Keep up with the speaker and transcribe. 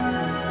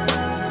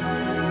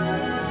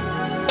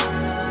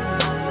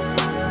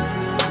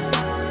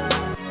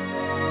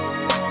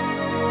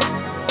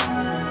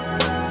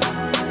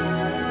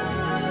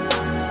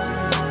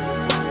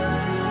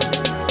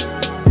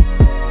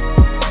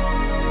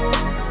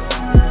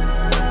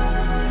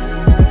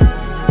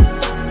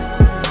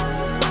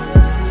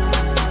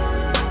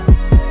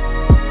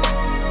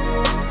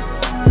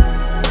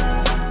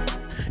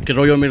¿Qué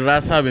rollo, mi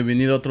raza?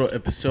 Bienvenido a otro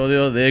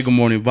episodio de Good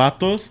Morning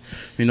Vatos.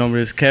 Mi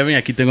nombre es Kevin,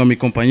 aquí tengo a mi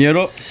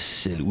compañero.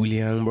 El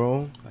William,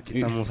 bro. Aquí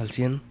estamos al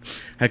 100.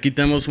 Aquí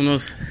tenemos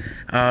unos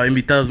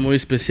invitados muy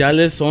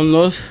especiales. Son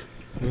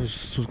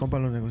Sus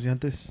compas, los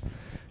negociantes.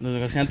 los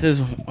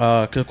negociantes.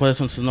 ¿Cuáles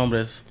son sus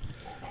nombres?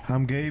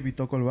 I'm Gabe y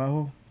toco el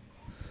bajo.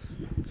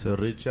 Soy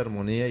Richie,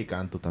 armonía y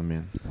canto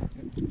también.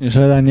 Yo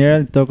soy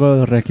Daniel,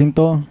 toco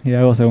requinto y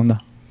hago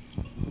segunda.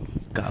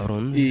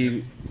 Cabrón.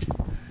 ¿Y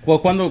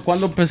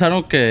cuándo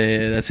empezaron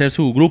de hacer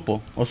su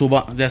grupo? O su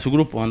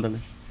grupo, ándale.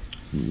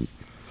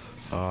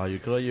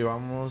 Yo creo que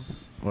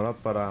llevamos ahora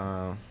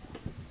para...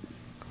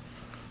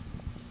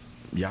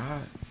 Ya,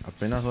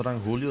 apenas ahora en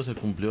julio se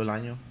cumplió el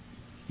año.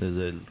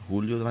 Desde el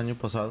julio del año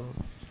pasado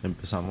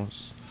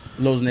empezamos.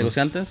 ¿Los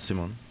negociantes?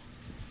 Simón.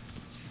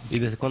 ¿Y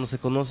desde cuándo se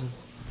conocen?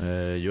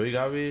 Yo y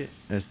Gaby,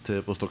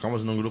 pues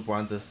tocamos en un grupo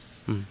antes.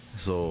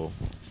 So,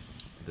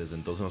 desde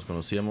entonces nos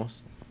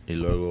conocíamos. Y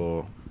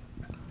luego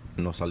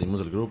nos salimos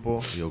del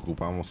grupo y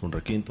ocupamos un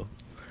requinto.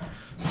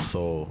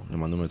 So, le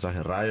mandé un mensaje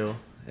a Rayo.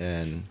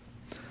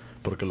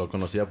 Porque lo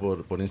conocía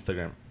por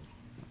Instagram.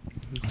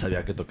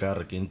 Sabía que tocaba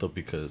requinto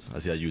porque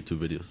hacía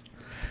YouTube videos.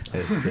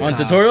 ¿On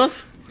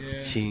tutorials?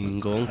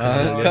 Chingón.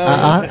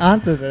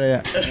 Antes, pero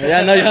ya.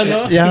 Ya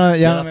no.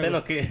 Ya ¿Da pena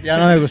o qué?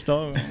 no me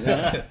gustó.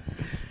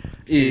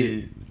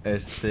 Y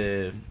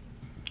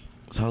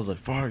So I was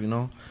like, fuck, you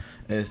know.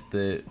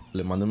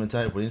 Le mandé un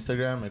mensaje por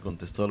Instagram, me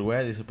contestó el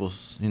güey, dice,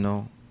 pues, you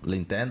know, le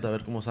intenta a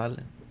ver cómo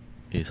sale.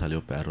 Y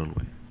salió perro el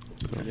güey.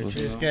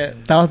 Es que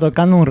estaba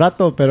tocando un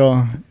rato,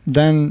 pero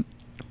then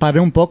paré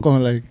un poco,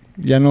 like,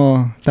 ya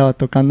no estaba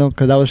tocando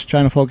because I was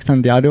trying to focus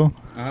on the audio.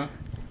 Ajá.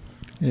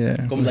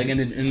 Yeah. Como like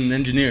en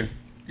engineer.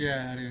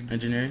 Yeah,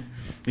 Engineering.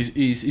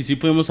 Y si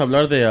podemos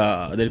hablar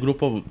del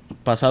grupo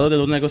pasado de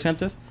los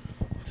negociantes.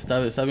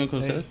 ¿Está bien con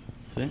ustedes?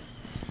 Sí.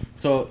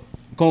 So,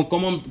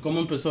 ¿cómo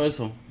empezó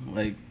eso?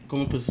 Like,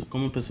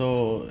 ¿cómo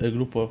empezó el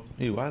grupo?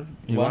 Igual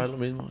lo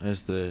mismo.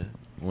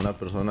 Una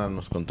persona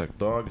nos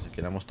contactó que si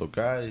queríamos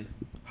tocar y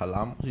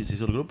jalamos y se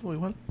hizo el grupo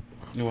igual.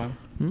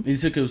 Y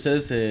dice que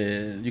ustedes,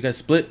 you guys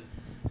split.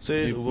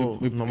 Sí,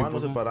 nomás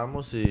nos ¿y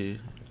separamos y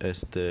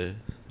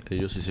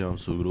ellos hicieron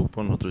su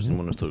grupo, nosotros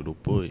hicimos nuestro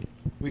grupo y...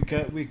 We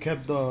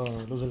kept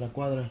los de la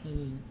cuadra.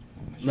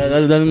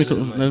 Dale el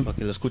micrófono. Para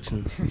que lo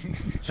escuchen.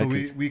 So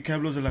we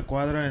kept los de la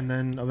cuadra, and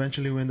then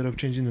eventually we ended up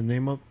changing the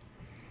name up.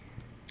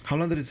 How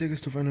long did it take us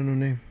to find a new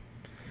name?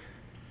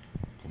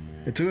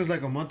 It took us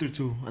like a month or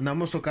two.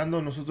 Andamos tocando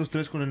nosotros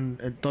tres con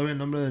todavía el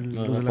nombre de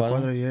los de la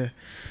cuadra, yeah.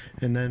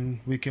 And then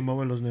we came up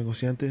with los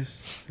negociantes,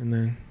 and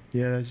then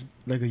that's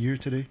like a year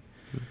today.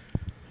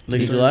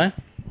 Like in July?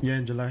 Yeah,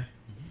 in July.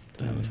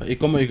 ¿Y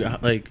cómo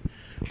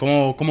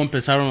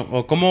empezaron?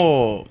 O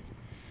cómo...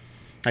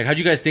 Like, how do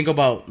you guys think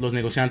about los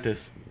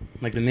negociantes?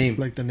 Like the name?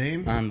 Like the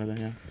name? Ándale,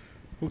 yeah.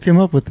 Who came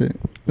up with it?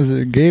 Was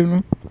it Gabe,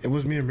 no? It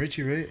was me and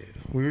Richie, right?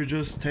 We were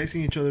just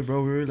texting each other,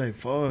 bro. We were like,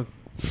 fuck,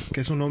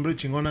 que es un nombre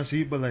chingón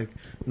así, but like,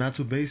 not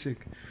too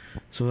basic.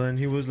 So then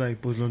he was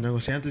like, pues los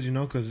negociantes, you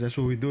know, because that's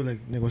what we do, like,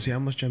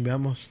 negociamos,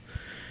 chambeamos.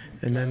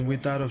 And then we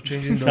thought of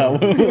changing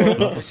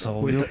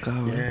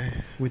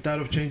we thought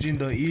of changing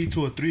the E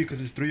to a 3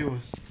 because it's 3 of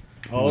us.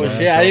 Oh,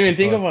 shit, I didn't even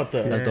think about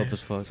that. That's dope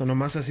as fuck. So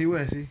nomás así,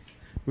 güey, así.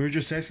 We were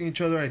just texting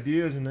each other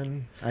ideas, and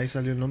then ahí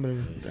salió el nombre,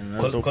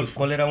 güey.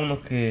 ¿Cuál era uno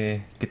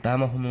que estaba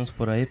más o menos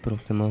por ahí, pero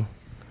que no?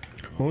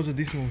 What was the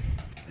decent one?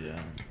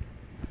 Yeah.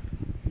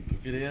 Tú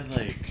querías,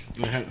 like...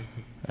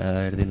 A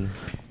ver, dile.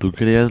 ¿Tú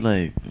querías,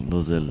 like,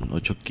 los del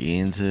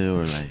 815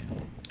 o, like...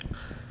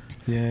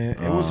 Yeah,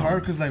 it was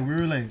hard because, like, we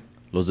were, like...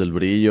 Los del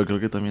brillo, creo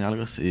que también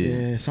algo así.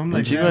 Yeah, something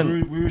like that.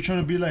 We were trying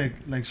to be,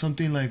 like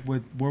something, like,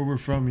 with where we're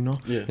from, you know?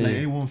 Yeah. Like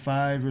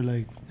 815 or,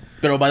 like...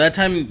 Pero by that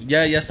time,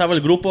 ya estaba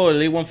el grupo,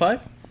 el 815?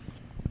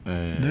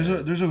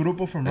 There's a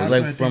grupo from It's Rockford,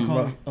 like I think,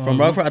 called... from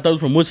Rockford, I thought it was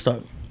from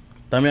Woodstock.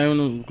 También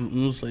hay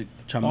unos like,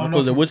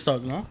 chamacos de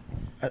Woodstock, ¿no?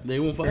 The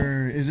 815?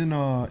 Or isn't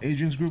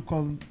Adrian's group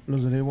called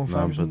Los del 815?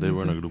 No, or but something they like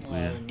weren't a that? grupo,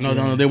 yeah.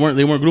 No, they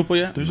weren't grupo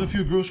yet? There's a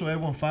few groups with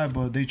 815,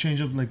 but they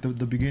changed up, like,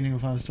 the beginning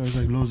of how it starts,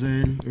 like Los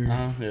El or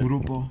yeah.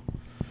 Grupo.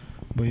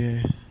 But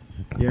yeah,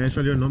 ahí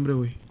salió el nombre,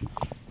 güey.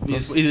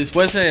 Y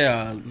después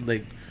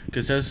like, que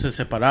ustedes se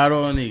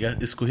separaron y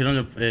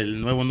escogieron el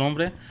nuevo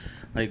nombre,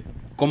 like,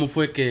 ¿cómo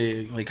fue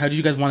que, like, how do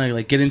you guys want to,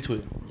 like, get into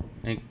it?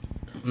 Like,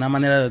 ¿una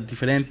manera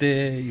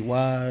diferente,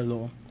 igual,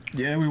 o...?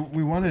 Yeah,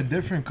 we wanted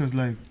different because,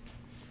 like,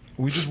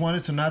 we just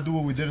wanted to not do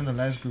what we did in the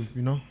last group,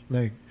 you know?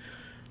 Like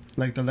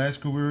the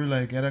last group, we were,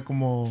 like, era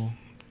como...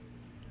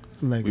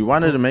 Like, We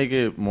wanted to make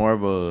it more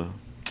of a...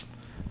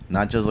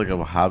 Not just, like, a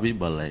hobby,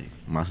 but, like,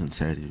 más en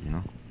serio, you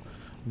know?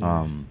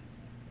 Yeah.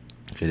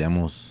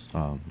 Queríamos,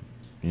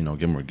 you know,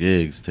 get more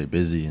gigs, stay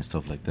busy and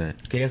stuff like that.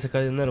 ¿Querían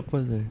sacar dinero,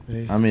 pues, de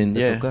I mean,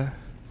 yeah. tocar?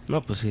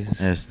 No, pues sí,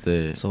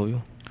 es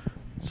obvio.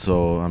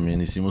 So, I mean,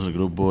 hicimos el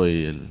grupo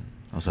y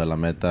o sea, la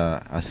meta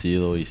ha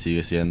sido y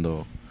sigue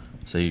siendo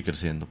seguir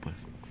creciendo, pues.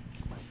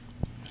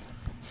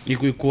 ¿Y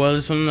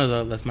cuáles son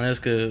las maneras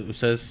que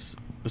ustedes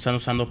están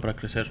usando para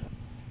crecer?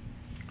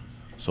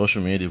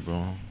 Social media,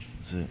 bro.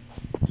 Sí.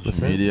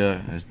 social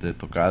media,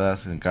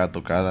 tocadas, en cada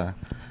tocada,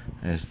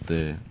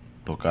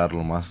 tocar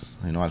lo más,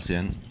 al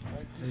 100.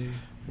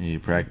 Y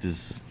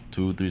practice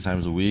 2-3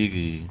 times a week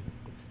y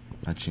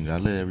a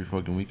chingarle every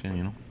fucking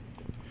weekend,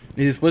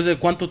 Y después de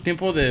cuánto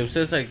tiempo de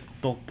ustedes, like,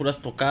 puras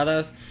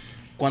tocadas,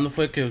 ¿cuándo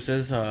fue que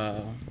ustedes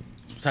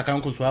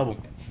sacaron con su álbum?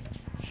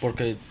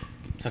 Porque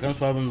sacaron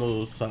su álbum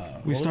los...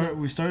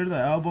 We started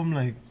the album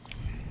like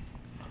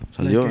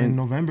Salió in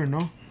November,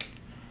 no?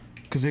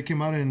 Because they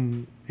came out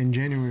in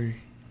January.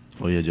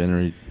 Oh yeah,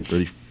 January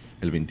 30,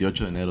 el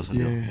 28 de enero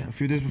salió. Yeah, a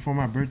few days before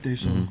my birthday,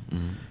 so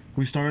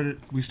we started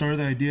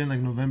the idea in like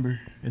November,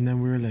 and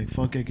then we were like,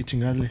 fuck it, que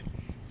chingarle.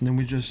 And then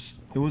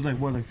it was like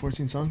what, like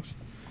 14 songs?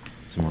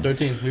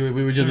 13.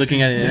 We were just 13.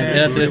 Looking at it.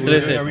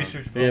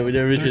 Yeah, we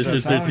did research.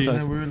 Songs, 13. And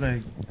then we were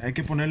like, hay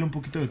que ponerle un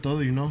poquito de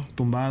todo,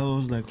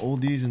 tumbados, like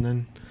oldies, and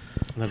then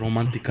La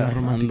romántica.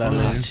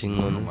 Románticas.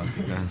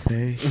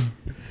 Sí.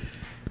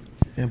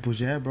 And pues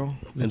yeah, bro.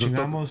 Le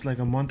chingamos like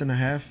a month and a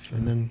half,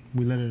 and then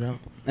we let it out.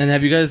 And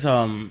have you guys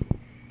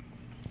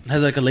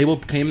has like a label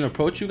came and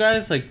approached you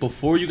guys like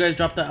before you guys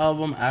dropped the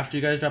album, after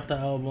you guys dropped the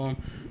album,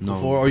 no.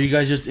 Before, or you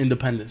guys just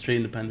independent, straight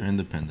independent?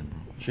 Independent, bro.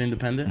 Straight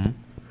independent. Mm-hmm.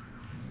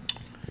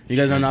 You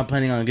guys are not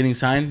planning on getting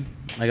signed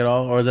like at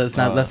all, or is that's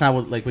not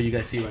what like what you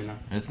guys see right now?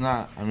 It's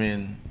not. I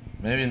mean,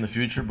 maybe in the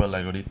future, but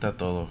like ahorita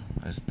todo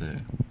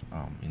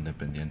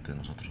independiente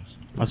nosotros.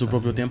 A su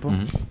propio tiempo.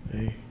 Mm-hmm.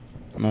 Hey.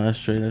 No, that's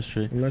straight. That's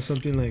straight. Unless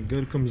something like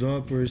good comes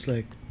up, where it's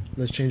like,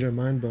 let's change our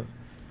mind. But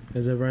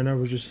as of right now,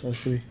 we're just us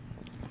three.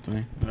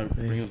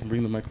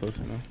 Bring the mic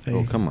closer, no? Hey.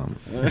 Oh, come on.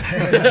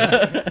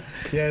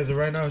 Yeah, as of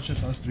right now, it's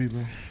just us three,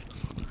 bro.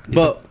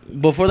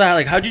 But before that,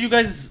 like, how did you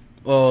guys,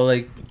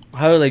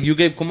 you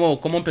gave, ¿cómo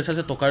empezaste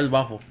a tocar el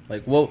bajo?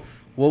 Like, what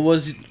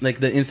was like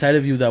the inside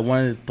of you that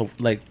wanted to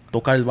like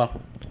tocar el bajo?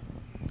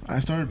 I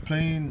started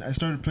playing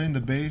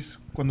the bass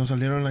cuando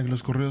salieron like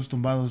los corridos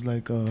tumbados,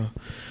 like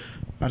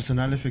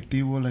Arsenal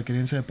Efectivo, like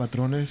Herencia de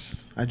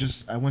Patrones.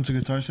 I went to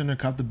Guitar Center,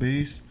 copped the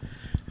bass,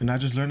 and I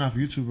just learned off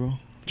YouTube, bro.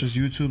 Just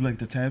YouTube, like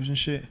the tabs and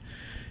shit.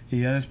 Y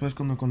ya después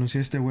cuando conocí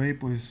a este güey,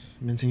 pues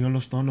me enseñó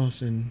los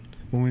tonos. And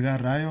when we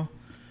got Rayo,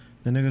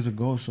 the nigga's a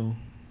go, so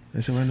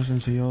ese güey nos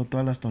enseñó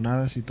todas las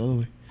tonadas y todo,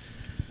 güey.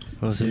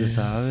 No se le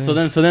sabe.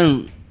 So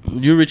then,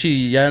 you,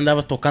 Richie, ya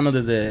andabas tocando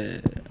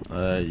desde...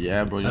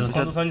 Yeah, bro. ¿A los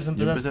cuántos años Yo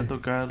empezaste? empecé a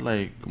tocar,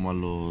 like, como a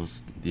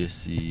los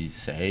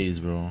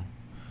 16, bro.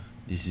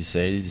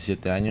 16,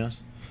 17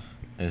 años.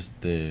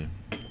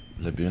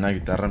 Le pedí una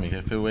guitarra a mi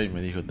jefe, güey, y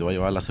me dijo, te voy a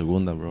llevar a la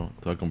segunda, bro.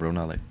 Te voy a comprar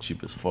una, like,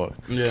 cheap as fuck.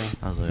 Yeah.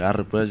 I was like,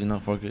 arre, pues,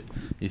 fuck it.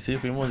 Y sí,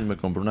 fuimos y me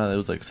compré una that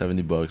was like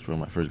 $70, bro,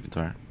 my first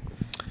guitar.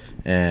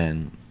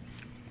 And,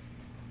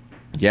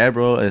 yeah,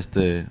 bro, I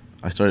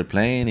started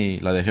playing y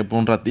la dejé por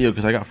un ratillo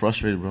because I got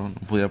frustrated, bro. No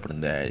podía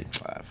aprender.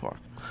 Fuck.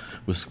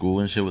 With school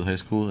and shit, with high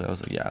school, I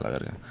was like, yeah, la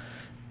verga.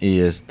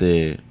 Y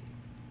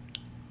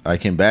I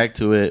came back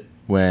to it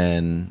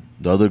when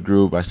the other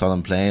group, I saw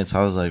them playing, so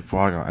I was like,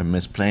 fuck, I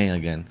miss playing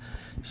again.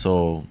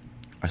 So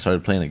I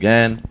started playing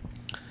again.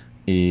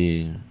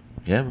 Y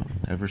yeah, bro,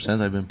 ever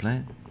since I've been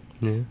playing.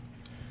 Yeah.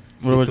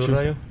 What about you?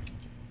 Rayo?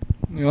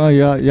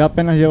 Yo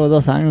apenas llevo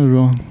 2 años,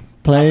 bro.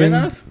 Playing.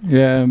 ¿Apenas?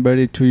 Yeah,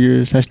 barely 2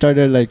 years. I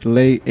started like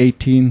late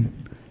 18.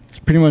 It's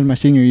pretty much my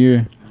senior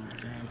year.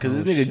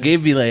 Because this nigga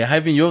gave me like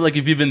hyping you up like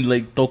if you've been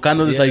like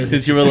tocando this like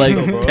since you were like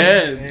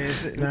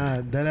 10.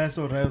 Nah, that ass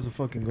Rayo's a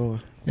fucking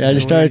goer. Yeah, I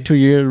just started 2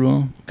 years,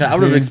 bro. I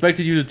would have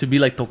expected you to be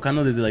like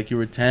tocando desde like you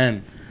were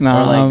 10.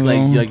 Nah, or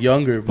bro. like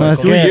younger. But No,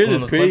 2 years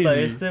is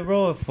crazy.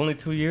 Bro, if only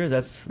 2 years,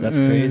 that's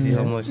crazy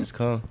how much it's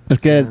come. Es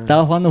que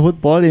estaba jugando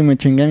fútbol y me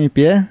chingué mi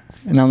pie.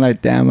 And I'm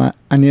like, damn,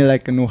 I need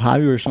like a new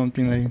hobby or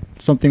something, like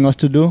something else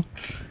to do.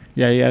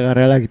 Y ahí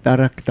agarré la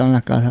guitarra que estaba en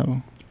la casa,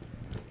 bro.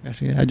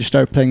 Así, I just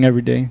started playing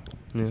every day.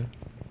 Yeah.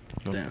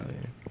 Damn.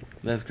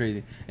 That's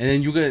crazy. And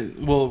then you guys,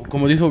 well,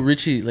 como dijo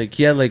Richie, like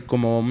he had like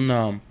como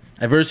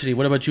adversity.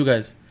 What about you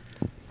guys?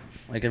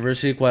 Like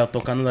adversity while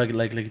tocando like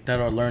la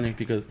guitarra or learning,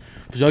 because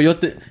pues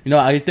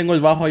ahí tengo el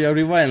bajo allá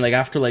arriba, and like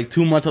after like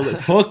 2 months I was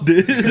like, fuck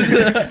this.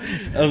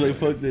 I was like,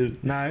 fuck this.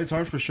 Nah, it's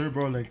hard for sure,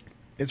 bro. Like,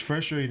 it's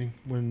frustrating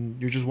when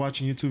you're just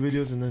watching YouTube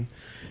videos and then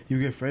you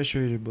get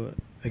frustrated, but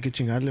hay que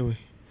chingarle, güey.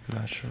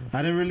 Not sure.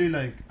 I didn't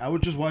really I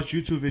would just watch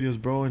YouTube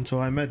videos, bro, until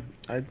I met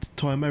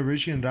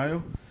Richie and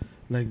Rayo.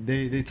 Like,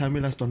 they taught me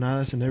las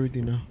tonadas and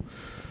everything now.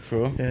 For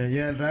real?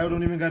 Yeah, Rayo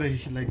don't even gotta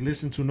like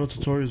listen to no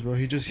tutorials, bro.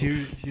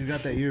 He's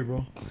got that ear,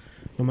 bro.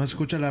 Nomás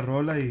escucha la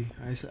rola y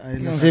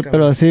ahí la Sí, saca,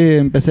 pero sí,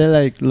 empecé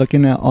like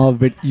looking at all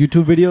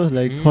YouTube videos,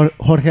 like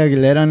Jorge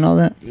Aguilera and all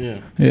that. Yeah.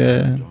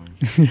 Yeah.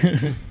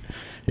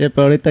 Yeah,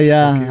 pero ahorita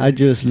ya I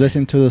just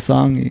listen to the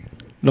song y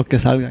lo que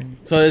salga.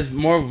 So it's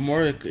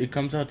more it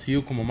comes out to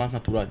you como más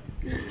natural.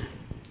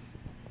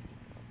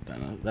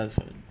 That's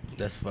fine.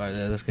 That's fine.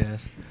 Yeah, that's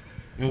gas.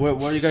 And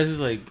what are you guys'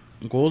 like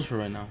goals for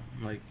right now?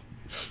 Like,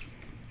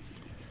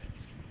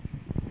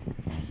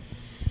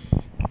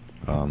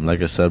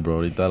 like I said,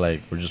 bro, ahorita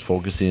like we're just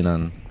focusing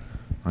on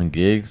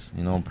gigs,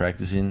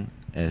 practicing.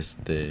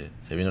 Se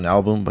viene un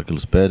álbum para que lo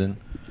esperen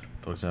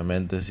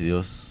próximamente, si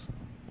Dios,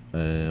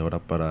 ahora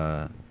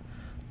para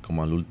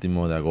como al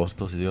último de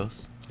agosto, si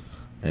Dios.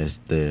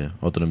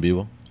 Otro en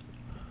vivo.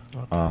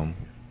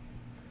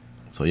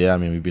 So yeah, I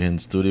mean, we've been in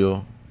the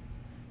studio,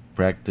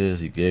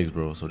 practice y gigs,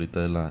 bro. So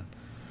ahorita es la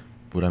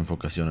pura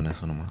enfocación en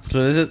eso nomás.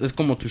 So this is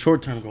como tu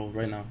short-term goal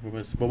right now.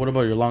 But what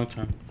about your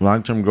long-term?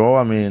 Long-term goal,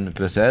 I mean,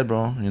 crecer,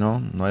 bro. You know,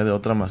 no hay de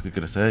otra más que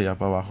crecer. Ya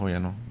para abajo ya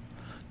no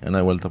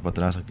hay vuelta para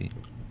atrás aquí.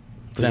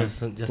 Pues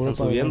ya están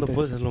subiendo,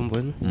 pues, es lo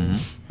bueno.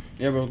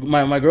 Yeah, bro.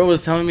 My girl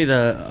was telling me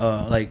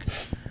that like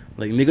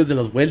niggas de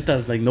las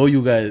vueltas like know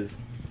you guys.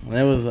 And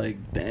I was like,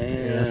 damn,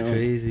 Yeah, that's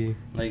crazy.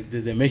 Like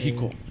desde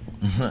Mexico.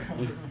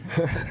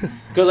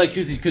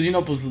 Cause you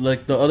know, pues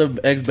like the other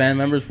ex band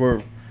members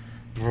were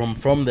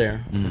from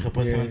there.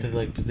 Supuestamente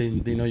like pues,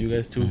 they know you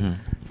guys too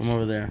from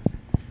over there.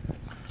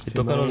 You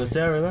tocan donde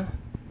sea, ¿verdad?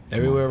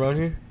 Everywhere around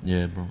here?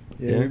 Yeah, bro.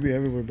 Yeah, we be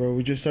everywhere, bro.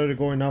 We just started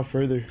going out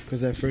further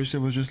because at first it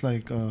was just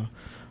like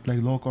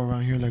local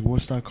around here, like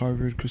Woodstock,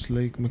 Harvard, Crystal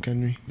Lake,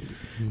 McHenry.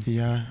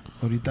 Yeah,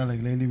 ahorita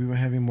like lately we've been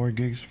having more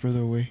gigs further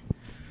away.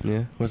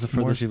 Yeah. Where's the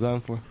furthest you've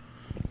gone for?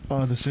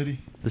 The city.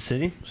 The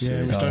city?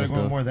 Yeah, we started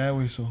going more that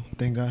way, so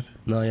thank God.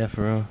 No, yeah,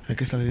 for real. Hay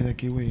que salir de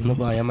aquí, güey. No,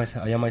 pero allá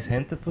más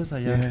gente, pues,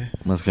 allá. Yeah.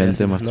 Más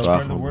gente, más Spread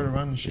trabajo. the word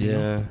around and shit. You know?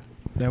 Yeah.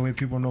 That way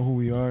people know who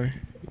we are.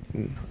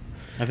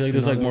 I feel like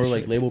there's And all like that more shit.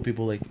 like label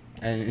people like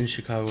in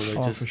Chicago like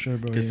Oh, just for sure,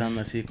 bro. que Yeah. están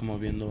así como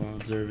viendo,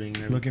 observing,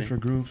 everything. Looking for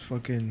groups,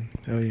 fucking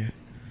hell yeah.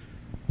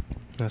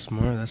 That's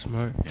smart, that's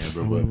smart. Yeah, A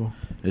bro, huevo.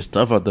 it's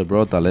tough out there,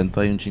 bro.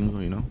 Talento hay un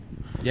chingo, you know.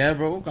 Yeah,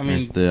 bro. I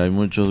mean, Hay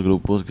muchos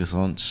grupos que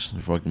son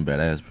fucking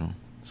badass, bro.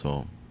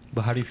 So,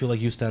 But how do you feel like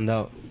you stand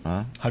out?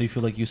 huh? How do you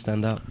feel like you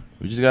stand out?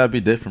 We just gotta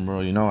be different, bro.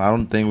 You know, I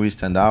don't think we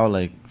stand out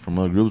like from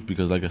other groups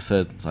because, like I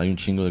said, hay un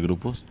chingo de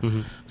grupos.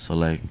 So,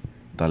 like,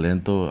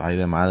 talento hay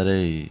de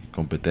madre y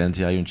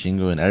competencia hay un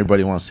chingo, and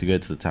everybody wants to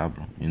get to the top,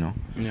 bro. You know.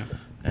 yeah.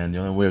 And the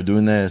only way of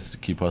doing that is to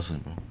keep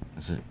hustling, bro.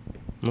 That's it.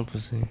 No,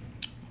 pues sí.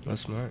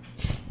 That's smart.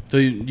 So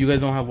you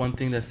guys don't have one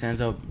thing that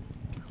stands out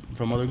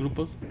from other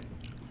grupos?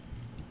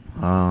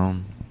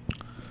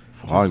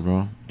 Hard,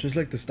 bro. Just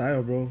like the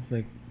style, bro.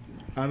 Like,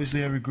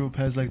 obviously every group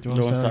has like their own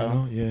Their own style,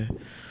 style. you know? Yeah.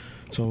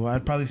 So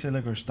I'd probably say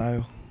like our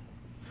style.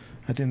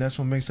 I think that's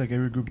what makes like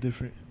every group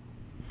different.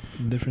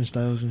 Different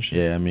styles and shit.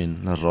 Yeah, I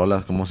mean, las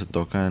rolas, cómo se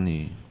tocan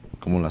y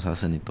cómo las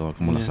hacen y todo,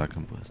 cómo las Yeah.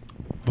 sacan, pues.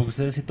 Porque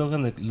ustedes sí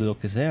tocan de lo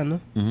que sea, ¿no?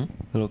 Mhm.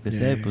 De lo que Yeah,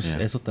 sea, y pues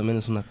yeah. eso también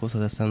es una cosa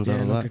that stands Yeah,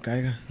 out a lo lot. que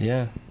caiga.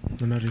 Yeah.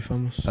 No nos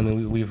rifamos. I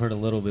mean, we've heard a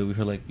little bit. We've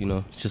heard like, you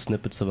know, just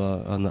snippets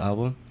about on the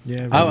album.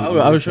 Yeah.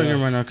 I was showing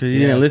him right now because he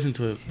Yeah. didn't listen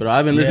to it, but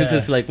I've been listening to Yeah.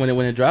 this like when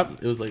it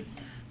dropped. It was like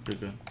pretty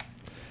good.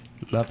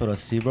 Nah, pero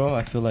así, bro,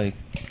 I feel like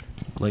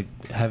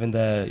having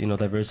that, you know,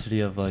 diversity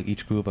of like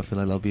each group, I feel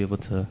like I'll be able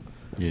to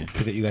Yeah.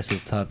 get you guys to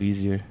the top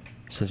easier,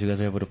 since you guys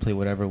are able to play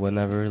whatever,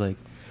 whenever, like,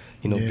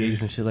 you know, Yeah.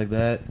 gigs and shit like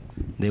that.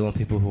 They want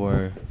people who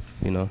are,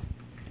 you know,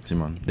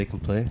 Simón. they can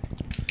play.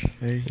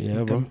 Hey, Yeah,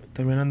 y bro.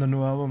 También anda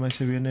nuevo álbum. Ahí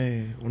se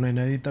viene una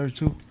inédita or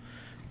two.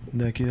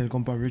 De aquí del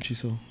compa Richie,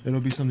 so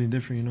it'll be something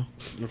different, you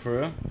know? For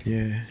real?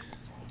 Yeah.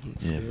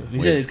 Yeah.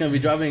 You said it's gonna be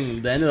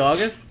dropping the end of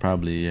August,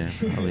 Probably, yeah.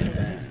 Probably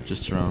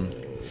just around.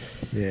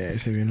 Yeah,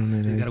 se viene una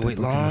inédita. gotta wait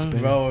porque la long,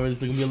 esperen. bro. It's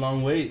gonna be a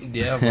long wait.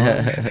 Yeah,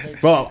 bro.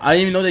 Bro, I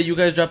didn't even know that you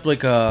guys dropped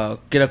like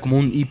que era como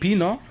un EP,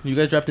 no? You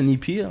guys dropped an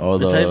EP? Oh,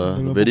 the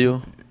type? the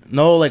video.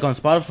 No, like on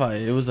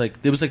Spotify. It was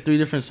like 3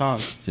 different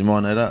songs.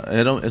 Simón,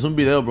 es un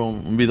video, bro.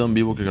 Un video en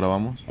vivo que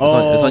grabamos.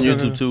 Oh, it's on okay,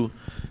 YouTube okay. too.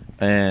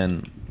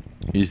 And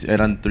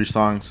eran 3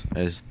 songs.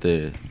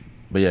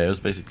 But yeah, it was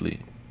basically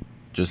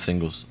just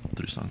singles,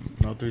 3 songs.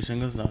 No, 3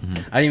 singles. No. Mhm.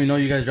 I didn't even know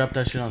you guys dropped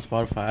that shit on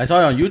Spotify. I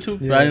saw it on YouTube,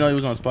 but I didn't know it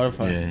was on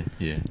Spotify.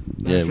 Yeah.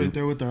 That's Yeah, right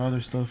there with our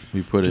other stuff.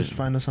 we put Just it.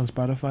 find us on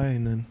Spotify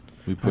and then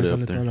We ahí put it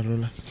sale up todas there. las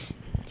rolas.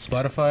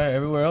 Spotify,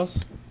 everywhere else?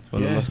 O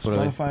Yeah, nomás por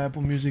ahí? Spotify,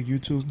 Apple Music,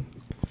 YouTube.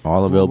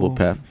 All available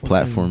Google, fucking-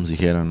 platforms,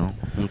 dijeron, ¿no?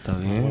 Está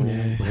bien.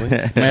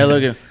 Yeah. Man,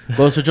 look at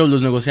go search up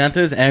Los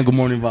Negociantes and Good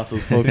Morning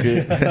Vatos. Fuck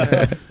it.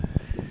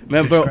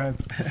 Man, bro,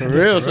 Subscribe. for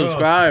real,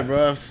 subscribe,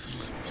 bro.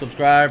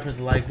 Subscribe, press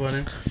the like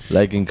button.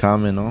 Like and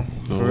comment, ¿no?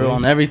 For real,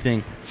 on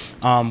everything.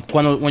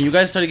 When you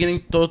guys started getting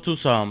todos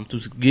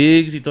tus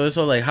gigs y todo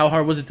eso, like, how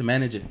hard was it to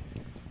manage it?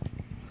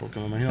 Porque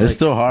me imagino, It's like,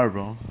 still hard,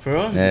 bro. for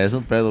real? Yeah, es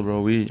un pedo,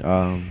 bro.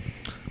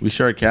 We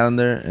share a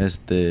calendar,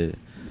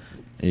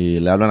 y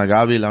le hablan a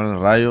Gaby, le hablan a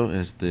Rayo,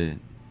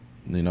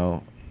 you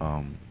know,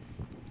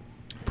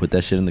 put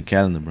that shit in the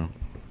calendar, bro.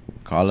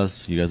 Call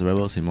us, you guys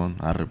available? Simón,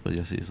 arre, pues, y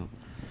así, so.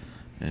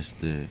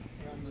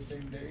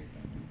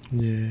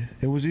 Yeah,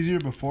 it was easier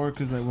before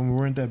because like when we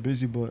weren't that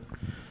busy, but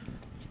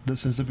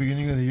since the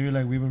beginning of the year,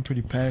 like we've been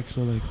pretty packed,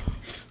 so like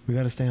we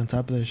gotta stay on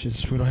top of that shit.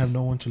 So we don't have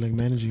no one to like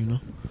manage it, you know.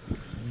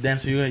 Damn,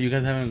 so you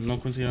guys haven't no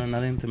considered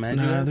nothing to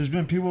manage Nah, it? there's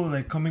been people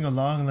like coming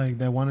along like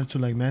that wanted to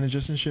like manage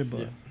us and shit, but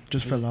Yeah.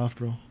 just fell off,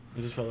 bro.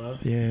 It just fell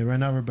out. Yeah, right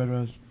now we're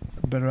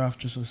better off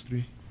just us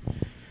 3.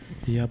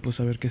 Y ya pues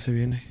a ver qué se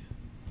viene.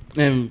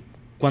 And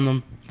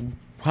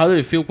how did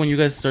it feel when you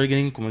guys started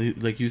getting, como,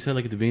 like you said,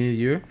 like at the beginning of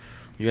the year,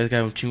 you guys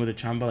got un chingo de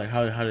chamba? Like,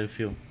 how did it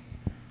feel?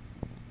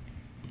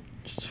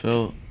 Just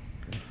feel,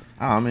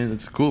 I mean,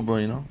 it's cool, bro,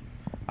 you know?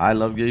 I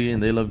love gigging,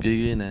 they love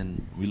gigging,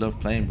 and we love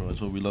playing, bro.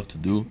 That's what we love to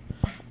do.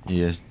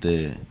 Y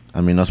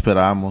I mean, no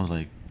esperábamos,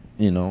 like,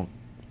 you know,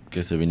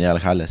 que se viniera al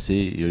jale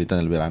así. Y ahorita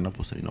en el verano,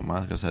 pues se vino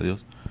más, gracias a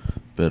Dios.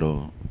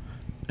 Pero,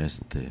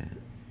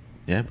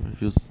 yeah, bro, it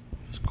feels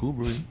cool,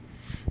 bro.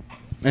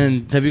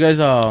 And have you guys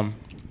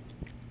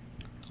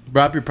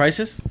brought up your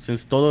prices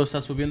since todo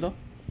está subiendo?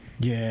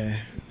 Yeah.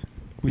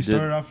 We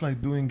started off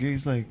like doing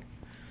gigs like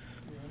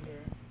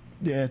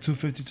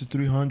 250 to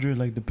 300,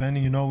 like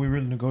depending, you know, we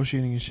were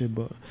negotiating and shit,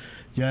 but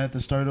yeah, at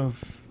the start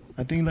of,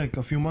 I think like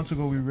a few months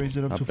ago we raised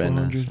it up to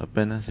 400.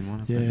 Apenas,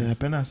 Simón. Yeah,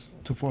 apenas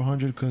to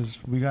 400 because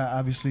we got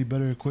obviously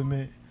better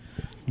equipment,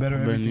 better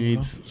everything,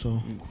 needs. You know?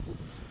 So,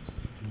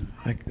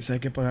 hay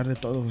que pagar de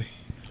todo, güey.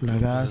 La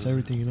gas,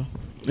 everything, you know.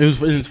 It's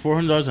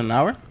 $400 an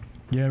hour?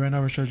 Yeah, right now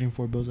we're charging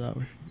 $4 an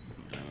hour.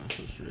 That's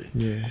so straight.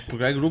 Yeah.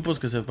 Porque hay grupos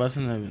que se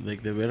pasan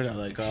de verga,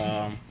 like,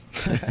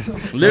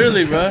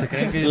 literally, bro. Se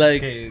creen que, like,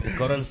 que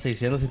cobran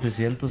 600,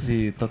 700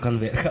 y tocan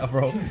verga,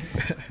 bro.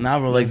 Nah,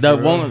 bro, like that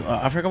one,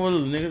 I forgot what the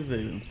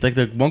niggas, like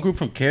the one group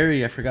from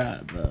Cary, I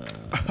forgot.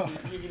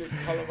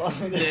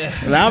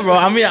 Nah, bro,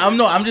 I mean,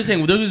 I'm just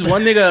saying, there was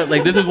one nigga,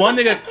 like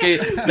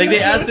they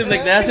asked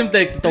him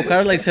to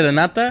tocar like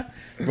serenata.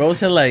 Bro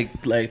said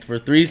like for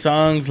 3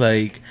 songs,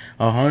 like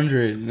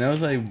 100. And I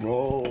was like,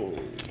 bro.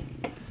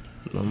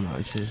 No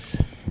manches.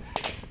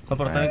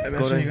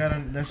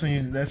 That's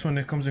when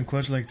it comes in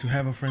clutch, like to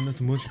have a friend that's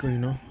a músico, you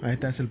know. Ahí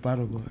te hace el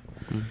paro, but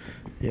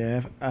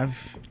yeah,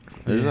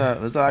 There's a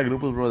lot of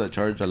grupos, bro, that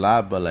charge a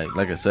lot, but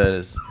like I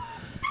said,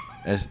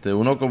 it's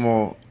uno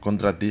como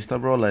contratista,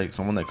 bro, like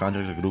someone that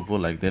contracts a grupo,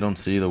 like they don't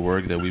see the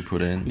work that we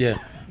put in. Yeah.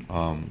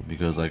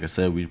 Because like I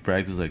said, we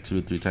practice like 2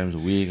 to 3 times a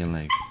week, and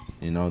like,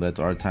 you know, that's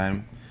our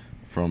time.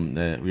 From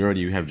that, we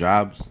already have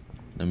jobs,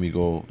 then we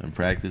go and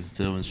practice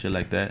still and shit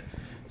like that.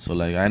 So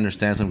like, I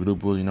understand some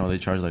grupos, you know, they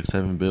charge like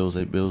 7 bills,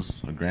 8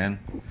 bills, $1,000,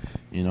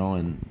 you know,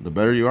 and the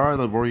better you are,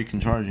 the more you can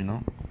charge, you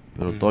know.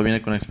 Pero todo viene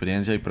con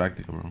experiencia y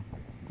práctica, bro.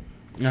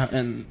 Yeah,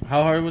 and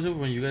how hard was it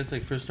when you guys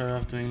like first started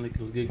off doing like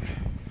those gigs?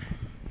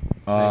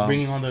 Like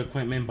bringing all the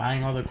equipment,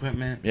 buying all the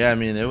equipment. Yeah, I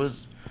mean, it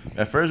was,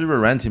 at first we were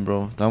renting,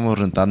 bro. Estábamos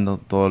rentando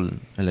todo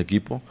el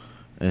equipo.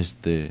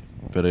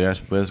 Pero ya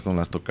después con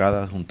las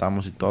tocadas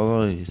juntamos y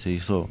todo y se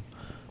hizo,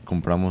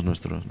 compramos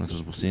nuestras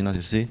bocinas y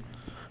así.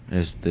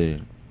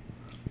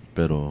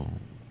 Pero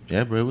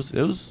yeah, bro, it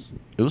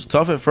was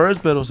tough at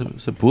first, pero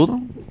se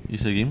pudo y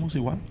seguimos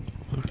igual.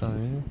 Está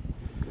bien.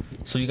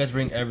 So you guys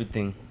bring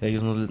everything.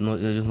 Ellos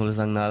no les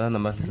dan nada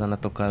más les dan la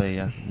tocada y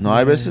ya. No,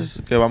 hay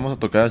veces que vamos a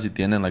tocadas y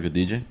tienen like a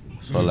DJ.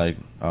 So like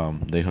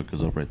they hook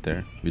us up right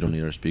there. We don't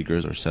need our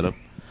speakers or setup.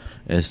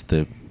 But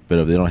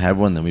if they don't have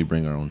one, then we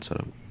bring our own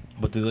setup.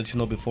 But do they let you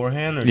know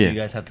beforehand, or do you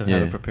guys have to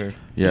have it prepared?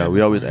 Yeah,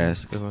 we always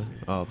ask.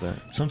 Oh, bet.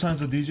 Sometimes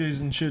the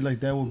DJs and shit like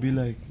that will be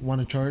like,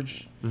 want to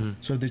charge. Mm-hmm.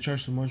 So if they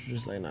charge too much, we're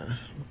just like, nah.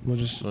 We'll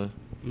just have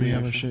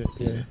our shit.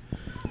 Yeah.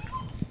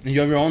 And you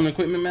have your own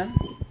equipment, man?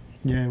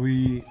 Yeah,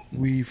 we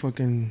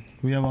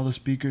have all the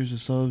speakers, the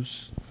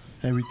subs,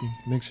 everything.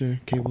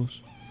 Mixer,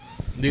 cables.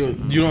 You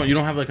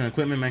don't have like an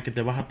equipment man que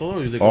te baja todo?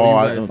 Or is it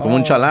como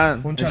un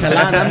chalán. Un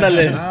chalán,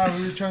 ándale. Nah,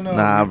 we were trying to.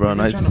 Nah, bro, we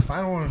were trying to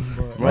find one,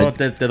 but Bro,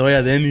 te doy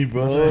a Denny,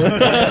 bro.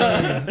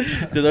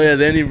 Te doy a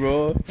Denny,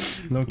 bro.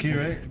 Low key,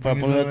 right? Para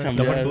poner a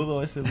chambear.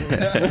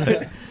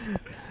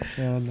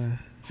 Yeah, nah.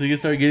 So you can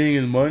start getting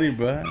his money,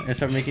 bro, and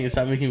stop making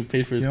him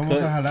pay for his Y vamos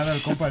a cut. jalar al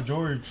compa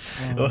George.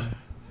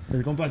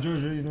 El compa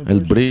George, you know.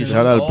 El Pri,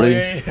 shout out al Pri.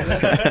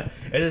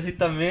 Ese sí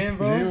también,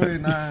 bro. Sí, güey,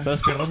 nah.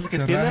 Los perros que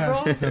tiene,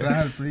 bro. Se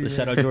raja el Pri.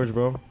 Shout out George,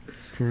 bro.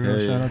 For real,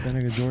 shout out that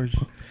nigga George.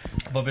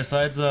 But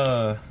besides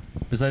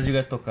you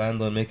guys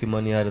tocando and making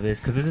money out of this,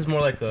 because this is more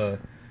like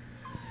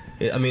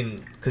I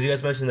mean, because you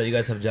guys mentioned that you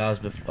guys have jobs.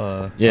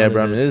 Yeah,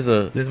 bro. I mean, this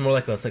is more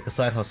like a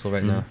side hustle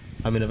right now.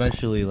 I mean,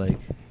 eventually, like,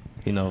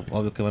 you know,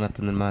 obvio que van a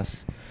tener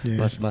más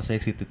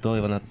éxito y todo,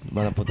 y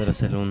van a poder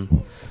hacer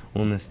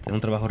un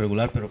trabajo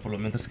regular, pero por lo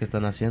menos que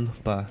están haciendo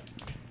para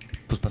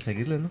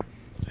seguirle, ¿no?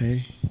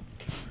 Hey.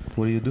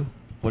 What do you do?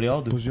 What do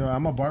y'all do? Pues yo,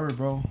 I'm a barber,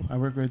 bro. I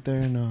work right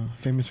there in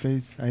Famous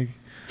Face. I've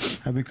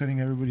been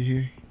cutting everybody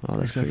here. Oh,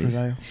 that's except crazy. for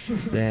Rayo.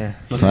 Damn.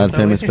 Sad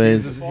Famous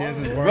Face. He has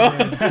his barber.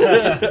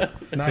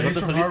 Nah, Se he's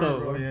corta from solito, Harvard, bro.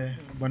 bro. Yeah.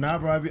 But nah,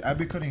 bro, I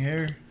be cutting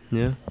hair.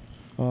 Yeah.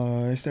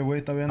 Este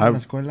güey todavía anda en la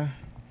escuela.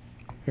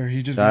 Or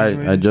he just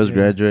graduated. I just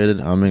graduated.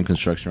 I'm in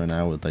construction right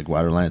now with like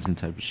water lines and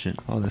type of shit.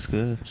 Oh, that's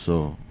good.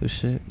 So Good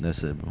shit.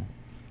 that's it, bro.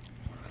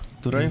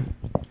 ¿Tú, Rayo?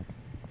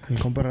 El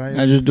compa Rayo.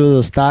 I just do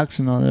the stocks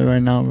and all that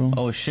right now, bro.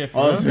 Oh, shit.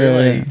 Oh, so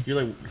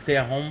you're like stay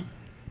at home?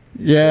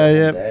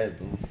 Yeah.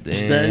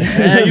 Damn.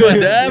 Yeah, you a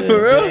dad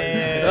for real?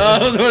 Damn. Oh,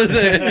 I was going to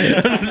say.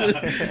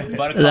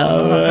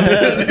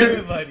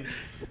 Everybody.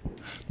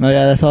 No,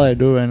 yeah, that's all I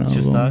do right now.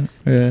 Just bro. stocks?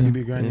 Yeah. You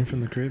be grinding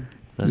from the crib.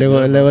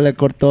 Luego le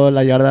cortó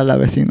la yarda a la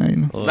vecina, you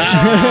know. Oh.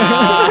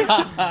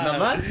 ¿Nada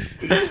más?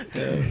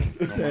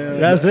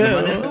 That's it.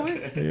 ¿Nada más eso, bro.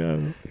 güey? Yeah,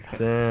 bro.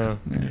 Damn.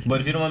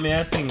 But if you don't mind me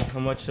asking, how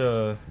much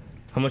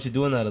you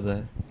doing out of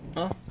that?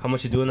 Huh? How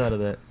much you doing out of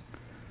that?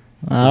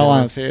 I don't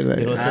want to say it. You know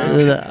Like, what I'm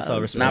saying? uh, It's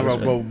all respect, Nah, bro,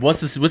 respect. bro.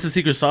 What's the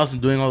secret sauce in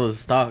doing all the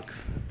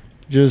stocks?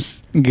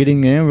 just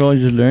getting in, bro.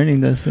 Just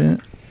learning. That's it.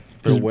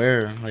 But Just-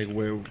 where? Like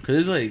where? Cause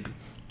it's like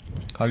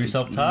Call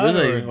yourself Todd, There's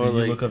or like- do or you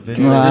like- look up there's,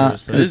 videos? Nah. or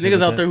stuff there's niggas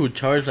like out that? there who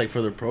charge like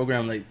for their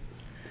program like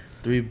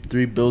three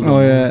bills. Oh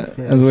a yeah. month.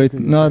 Yeah, That's way it's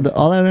no.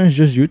 All I learned is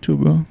just YouTube,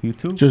 bro.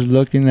 YouTube? Just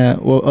looking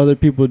at what other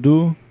people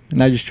do,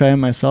 and I just try it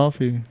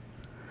myself.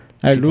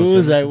 I Si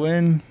lose, funciona. I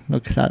win. Lo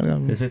que salga,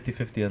 bro. Es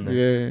 50-50 on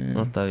there. Yeah.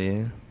 No, está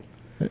bien.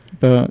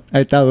 Pero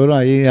ahí está duro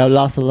ahí. I've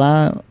lost a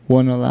lot,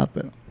 won a lot,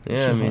 pero.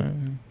 Yeah, so I mean,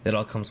 hard. it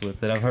all comes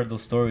with it. I've heard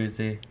those stories.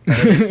 I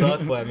heard they suck,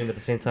 but I mean, at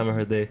the same time, I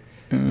heard they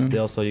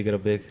also, you get a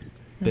big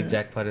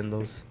jackpot in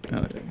those. Oh,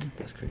 yeah.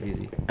 That's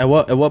crazy. At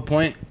what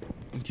point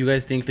do you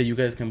guys think that you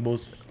guys can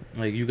both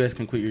like you guys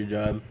can quit your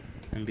job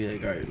and be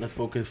like, all right, let's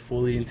focus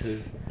fully into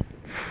this?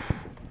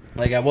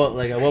 Like at what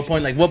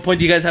point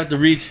do you guys have to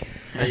reach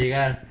that you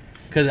got?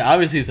 Because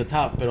obviously it's the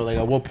top, but like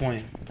at what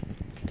point?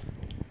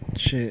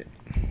 Shit.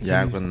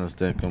 Ya cuando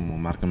esté como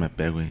márcame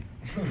P, güey.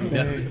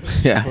 Hey,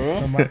 Yeah.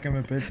 some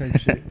Márcame P type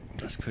shit.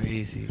 That's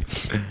crazy.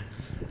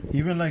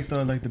 Even like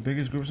the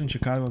biggest groups in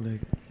Chicago, like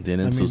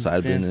Tienen I su mean,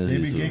 side they business they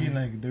y be su... gigging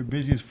like they're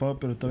busy as fuck,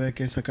 pero todavía hay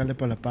que sacarle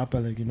para la papa,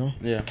 like you know.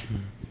 Yeah.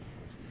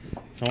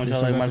 Someone They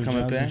tell still like got their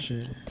Márcame jobs and P.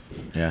 shit.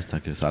 Ya hasta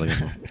que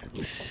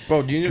salga.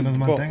 Bro, do you Que nos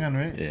bro, mantengan,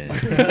 right?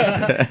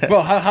 Yeah.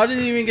 bro, how did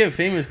he even get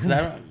famous?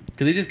 Because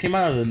they just came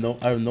out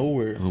of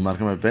nowhere. Who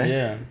márcame P?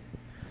 Yeah.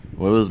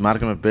 Well, it was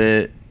márcame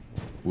P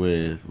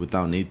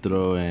without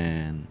Nitro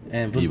and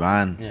Bruce-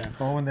 Iván. Yeah.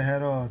 Oh, when they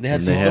had They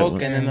had When they had- Sisok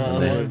and then when the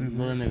they-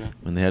 other nigga.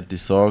 When they had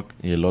Tizoc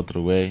y el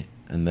otro güey.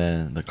 And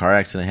then the car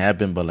accident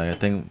happened, but like I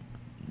think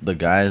the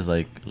guys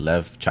like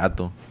left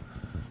Chato.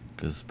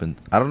 Cause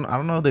I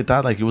don't know if they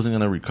thought like he wasn't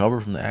gonna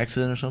recover from the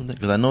accident or something.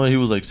 Cause I know he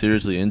was like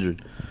seriously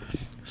injured.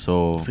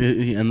 So So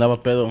he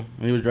andaba pedo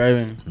when he was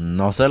driving.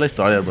 no sé la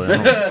historia, bro.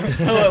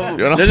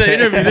 Yo no There's an sé.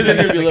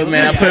 interview, look,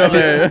 man. I put it up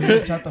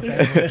there. Chato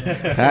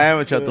fan. I am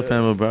a Chato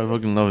fan, bro. I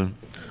fucking love him.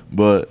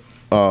 But,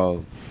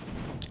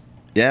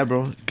 yeah,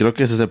 bro. Creo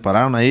que se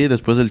separaron ahí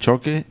después del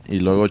choque. Y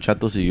luego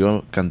Chato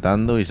siguió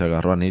cantando y se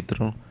agarró a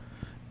Nitro.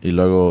 Y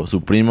luego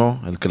su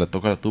primo, el que le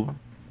toca la tuba,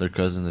 their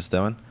cousin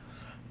Esteban.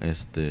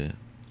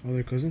 All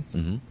their cousins.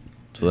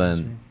 So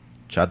then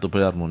Chato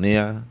played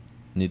armonía,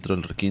 Nitro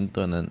el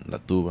requinto, and then la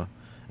tuba.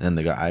 And then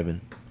they got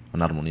Ivan on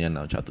armonía.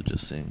 Now Chato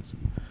just sings.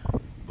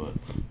 But,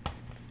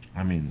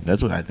 I mean,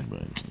 that's what I think, bro.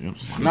 You know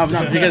what I'm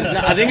No, because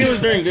I think it was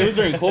during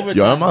COVID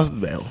Yo time. además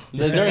veo.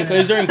 It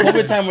was during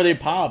COVID time where they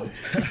popped.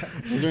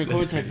 It was during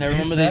COVID time 'cause I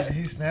remember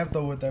He snapped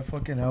though with that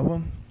fucking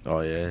album.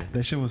 Oh, yeah.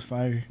 That shit was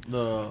fire.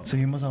 the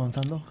Seguimos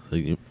avanzando.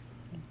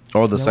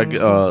 Oh, the That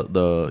second, one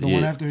the The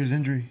one after his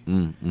injury.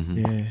 mm-hmm.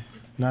 Yeah.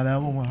 Nah, that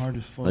album went hard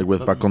as fuck. Like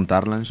with Pa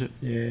Contarla and shit.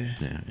 Yeah.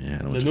 Yeah,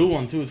 I know the what new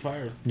one too is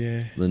fire.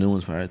 Yeah. the new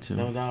one's fire too.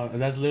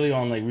 That's literally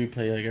on like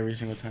replay like every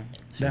single time.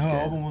 That whole good.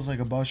 album was like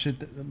about shit,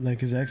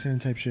 like his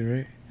accident type shit,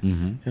 right?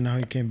 Mm-hmm. And how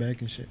he came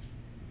back and shit.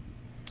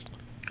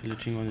 El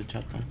chingo de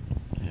Chato.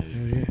 Hell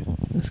yeah.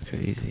 That's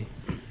crazy.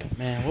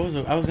 Man, what was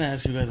I was gonna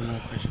ask you guys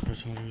another question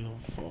personally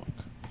though. Fuck.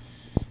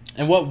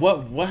 And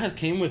what has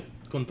came with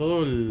con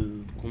todo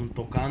el con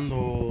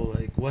tocando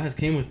like what has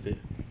came with it?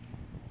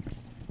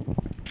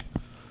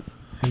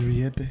 El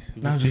billete.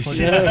 Nah, I'm just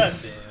fucking. Yeah.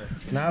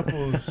 Nah,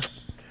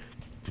 pues.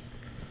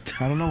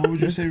 I don't know. What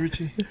would you say,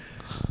 Richie?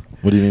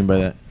 What do you mean by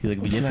that? He's like,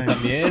 billete Like-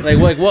 también. Like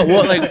what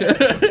like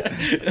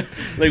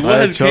like what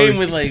has Chubby. came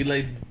with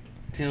like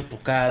tino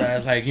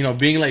tocadas like you know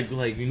being like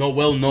you know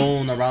well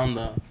known around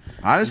the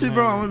Honestly,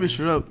 bro, I'm gonna be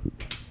straight up.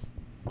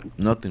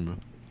 Nothing, bro.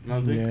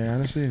 nothing. Yeah,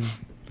 honestly.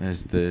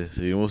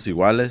 Seguimos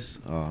iguales.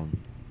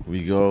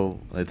 We go.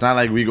 It's not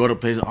like we go to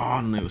places.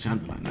 Oh,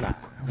 negociando. Like, nah.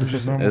 We're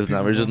just normal It's not.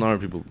 people, We're just bro.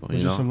 normal people, bro. We're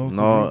You just a know.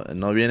 local,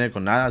 No viene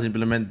con nada.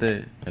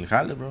 Simplemente el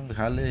jale, bro. El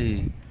jale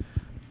y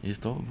es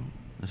todo, bro.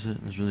 That's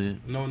it. That's really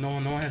it. No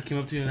one has came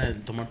up to you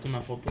and tomarte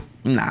una foto.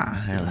 Nah,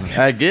 hell no.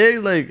 At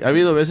gigs, like, ha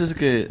habido veces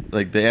que,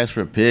 like, they ask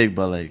for a pig,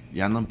 but, like,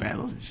 ya andan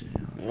pedos and shit.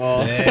 You know?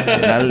 Oh.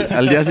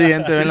 Al día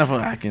siguiente ven la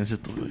foto. ¿Quién es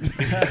esto, güey?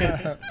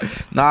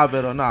 Nah,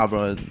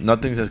 bro.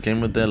 Nothing just came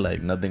with it,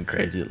 like, nothing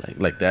crazy,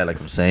 like that, like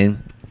I'm saying.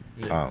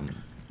 Yeah.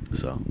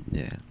 So,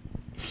 yeah.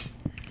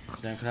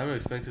 Damn, 'cause I would have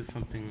expected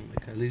something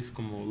like at least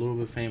como a little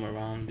bit fame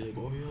around, be like,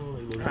 oh yo,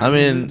 like, what I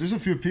mean, there's a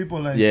few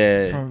people like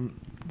yeah. from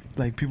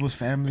like people's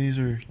families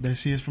or that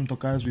see us from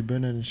Tocadas we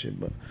burn it and shit,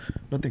 but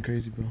nothing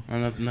crazy, bro.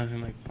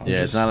 nothing like.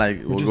 Yeah, it's not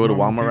like we'll just go to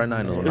normal Walmart right now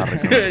and people. no, not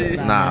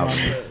reconocer. Nah,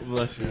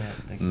 Bless you.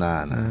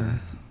 nah.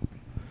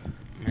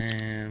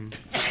 Man.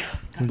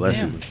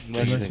 Bless you. Damn.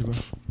 Bless you, bro.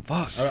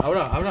 Fuck. I would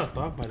have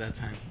thought by that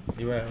time.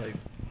 You were like,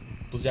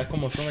 pues ya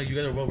como son like you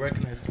guys are well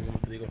recognized. Como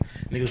te digo,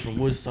 niggas from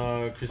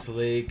Woodstock, Crystal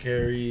Lake,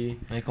 Cary.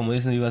 Ay, como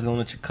dicen, you guys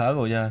going to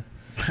Chicago, ya.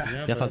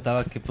 Yeah, Ya but-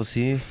 faltaba que, pues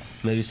sí,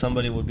 maybe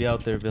somebody would be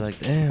out there and be like,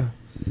 damn.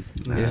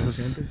 Nah, Esos,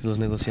 negociantes. los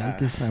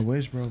negociantes. I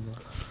wish, bro.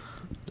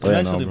 Todavía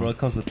Eventually, no, bro, bro. it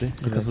comes with it.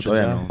 It comes with the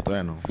Todavía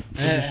job. no.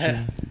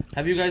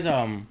 Have you guys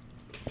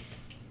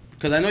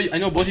because I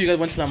know both of you guys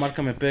went to that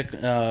Marca Me Pick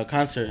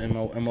concert in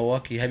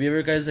Milwaukee. Have you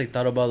ever guys like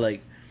thought about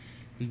like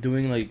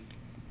doing like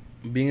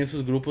being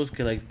esos grupos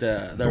que like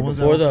the ones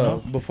before that the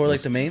open up? before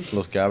like the main.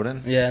 Los que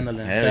abren. Yeah, and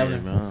the Hell yeah,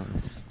 man.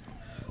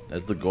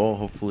 That's the goal.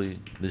 Hopefully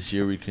this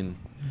year we can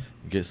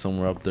get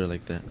somewhere up there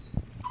like that.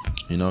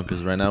 You know,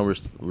 because right now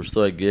we're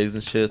still at gigs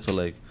and shit. So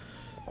like,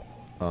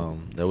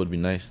 that would be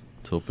nice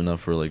to open up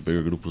for like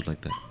bigger grupos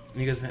like that.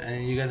 You guys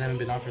haven't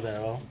been offered that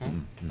at all. Huh?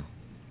 No.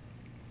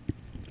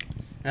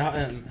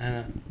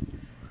 And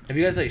have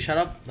you guys like shut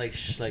up like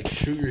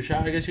shoot your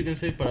shot? I guess you can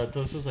say, but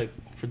entonces like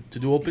to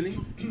do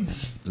openings.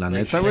 La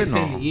Like, neta, güey,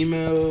 send no.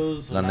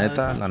 emails. La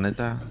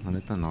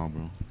neta, no,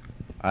 bro.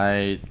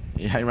 I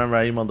remember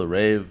I emailed the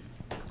rave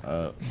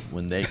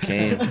when they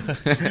came.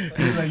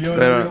 He's like, yo,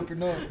 Pero- let me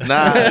open up.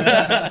 Nah,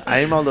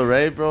 I emailed the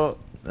rave, bro,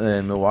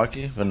 in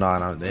Milwaukee, but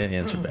no, they didn't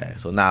answer back.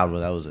 So nah, bro,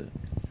 that was it.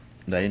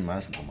 De ahí en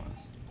más, no más.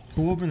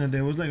 Who opened it?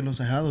 It was like Los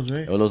Ajados,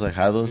 right? Los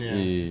Ajados Yeah.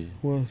 y...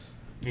 Who else?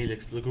 Y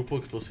el grupo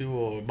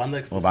explosivo, banda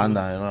explosiva. O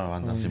banda, era una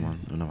banda, Simón,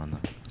 una banda.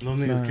 Those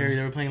niggas Nah. carry.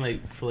 They were playing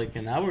like for like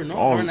an hour, no?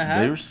 Oh, Hour and a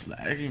half. they were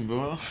slacking,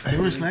 bro. They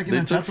were slacking They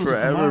and took Chato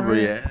forever, bro,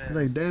 yeah.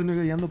 Like, damn,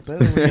 nigga, ya ando pedo,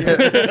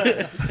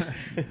 güey.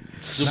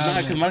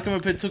 Because Markham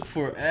Pit took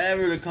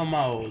forever to come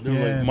out. They were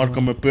Yeah, like,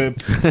 Markham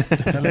Pit.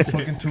 At like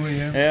fucking 2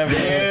 a.m. Yeah, bro.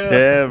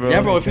 Yeah, bro.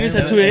 Yeah, bro. It finished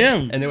at 2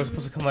 a.m. And they were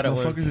supposed to come out at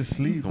 1. Motherfuckers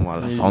asleep. Como a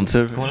las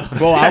 11.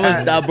 Bro,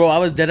 I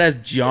was dead ass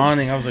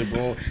yawning. I was like,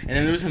 bro. And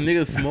then there was some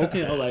niggas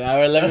smoking. I was like,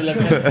 alright, let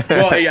me.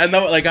 Bro, I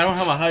know, like, I don't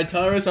have a high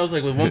tolerance. I was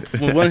like, with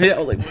one hit, I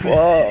was like,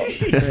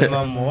 fuck.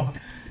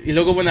 Y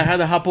luego when I had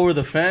to hop over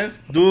the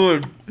fence,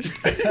 dude.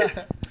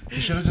 You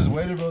should have just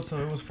waited, bro, so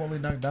it was fully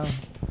knocked down.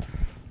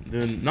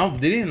 Dude, no,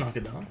 they didn't knock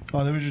it down.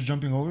 Oh, they were just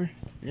jumping over?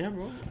 Yeah,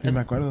 bro. Ni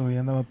me acuerdo, güey,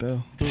 ya andaba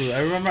pedo. Dude,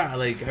 I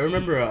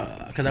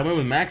remember, cause I went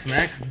with Max.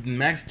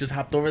 Max just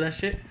hopped over that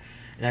shit,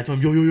 and I told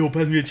him, yo,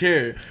 pass me a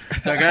chair.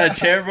 So I got a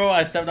chair, bro.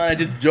 I stepped on, I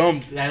just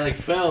jumped, and I like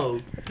fell,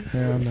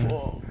 Yeah,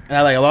 no. and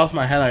I lost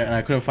my head, and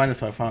I couldn't find it,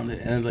 so I found it,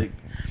 and it was like,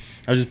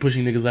 I was just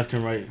pushing niggas left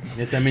and right.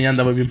 Y también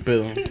andaba bien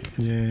pedo.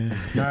 Yeah.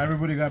 No,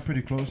 everybody got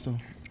pretty close, though.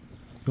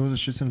 There was a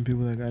shit ton of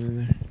people that got in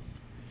there.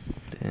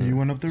 Damn. You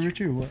went up there,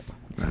 Richie, or what?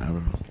 Nah,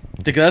 bro.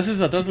 ¿Te quedaste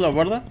atrás de la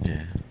guarda?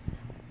 Yeah.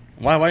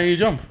 Why didn't you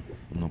jump?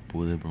 No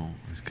pude, bro.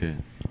 Es que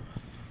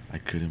I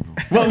couldn't, bro.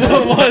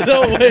 What?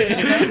 No way.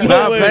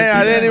 Nah, way. playing.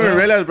 I didn't even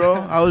realize, bro.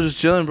 I was just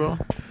chilling, bro.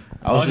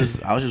 I was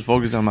just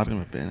focused on marking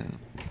my pen.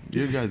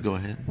 You guys go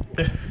ahead.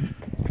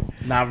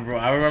 Nah, bro.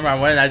 I remember I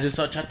went and I just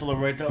saw Chato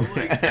right there. I was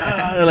like,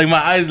 God. Like,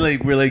 my eyes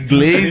were like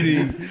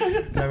glazing.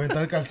 Le aventó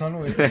el calzón,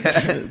 güey.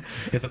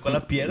 Te tocó la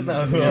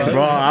pierna, bro.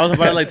 Bro, I was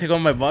about to like take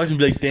off my box and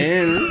be like,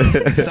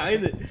 damn.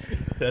 Sign it.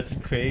 That's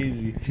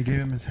crazy. He gave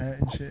him his hat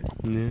and shit.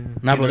 Yeah.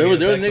 Nah, but there was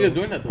niggas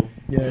doing that though.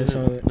 Yeah, I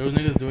saw that. There was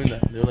niggas doing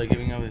that. They were like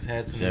giving out his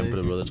hats and Siempre,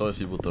 everything. bro. There's always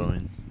people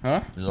throwing.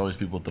 Huh? There's always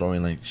people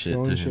throwing like shit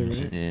Throwing to shit, him. right?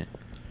 Shit. Yeah.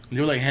 They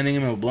were like handing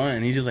him a blunt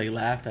and he just like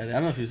laughed at it. I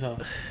don't know if you saw.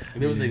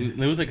 There was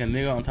like a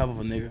nigga on top of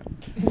a nigga.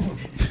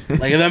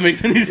 Like if that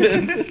makes any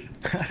sense.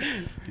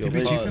 He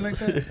be chiefing like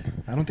that?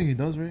 I don't think he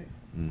does, right?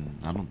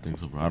 I don't think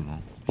so, bro. I don't know.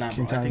 Nah, bro, I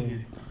Quintana.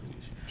 think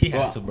He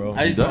has to, bro.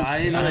 I didn't know. I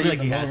didn't know I that feel like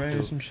he low, has right, or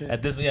to. some shit.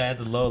 At this, yeah, at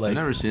the low, I've like.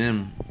 never seen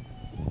him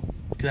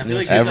Cause I feel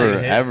like he's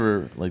like,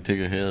 ever like take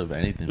a hit of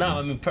anything. No, bro.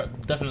 I mean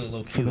definitely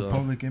low key For the though.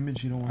 public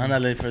image, you don't want I'm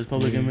not late for his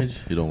public image.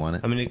 You don't want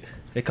it. I mean,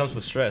 it comes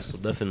with stress, so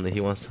definitely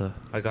he wants to.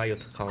 I got you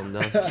to calm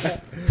down just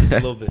a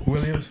little bit.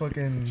 Williams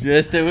fucking...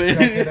 Yes, they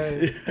crack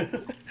it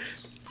will.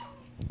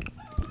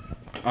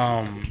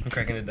 I'm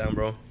cracking it down,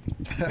 bro.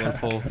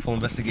 Going full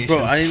investigation.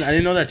 Bro, I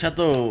didn't know that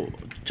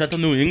Chato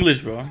knew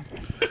English, bro.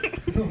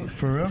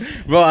 For real?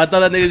 Bro, I thought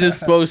that nigga just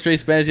spoke straight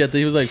Spanish. I thought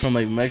he was like from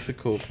like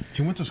Mexico.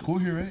 He went to school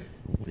here, right?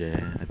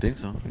 Yeah, I think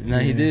so. Nah,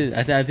 he did.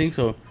 I think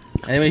so.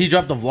 Anyway, he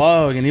dropped the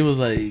vlog and he was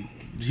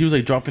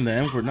like dropping the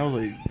M word, and I was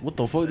like, what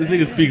the fuck? This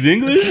nigga speaks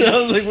English?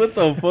 I was like, what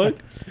the fuck?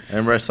 I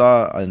remember I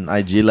saw an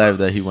IG live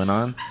that he went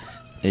on.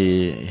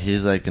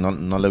 He's like, no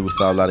le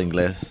gusta hablar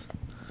inglés.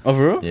 Oh,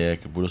 for real? Yeah,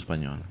 que puro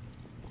español.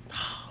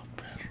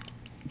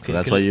 So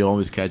that's why you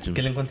always catch him.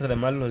 ¿Qué le encuentra de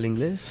malo el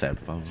inglés?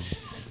 Sepa, bro.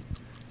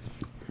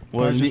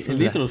 Well, Just for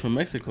Litro's from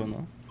Mexico,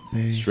 no?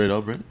 Hey. Straight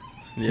up, right?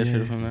 Yeah, Yeah.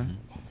 straight from there.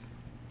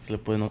 Se le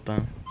puede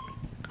notar.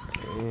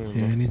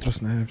 Yeah, Nitro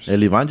snaps.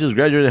 El Ivan just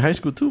graduated high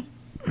school too.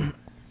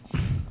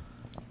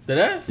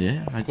 ¿Deadass?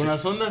 Yeah, Con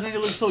razón, that nigga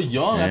looks so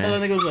young. I Yeah. thought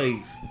that nigga was like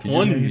Yeah,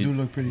 20. he do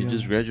look pretty He young.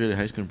 just graduated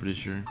high school, I'm pretty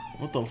sure.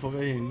 What the fuck? I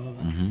didn't know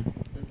that. Mm-hmm.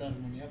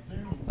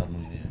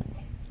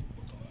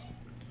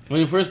 When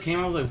he first came,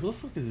 I was like, who the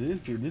fuck is this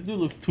dude? This dude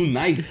looks too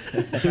nice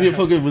to be a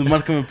fucking with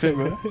Markham and Pitt,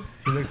 bro.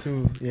 He look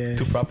too... Yeah.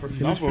 Too proper. He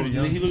No, looks bro, pretty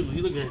young. he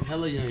looked like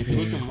hella young. If you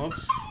look him up,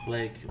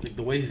 like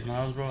the way he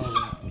smiles, bro, I was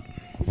like,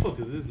 who the fuck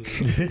is this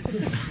nigga?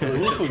 Like,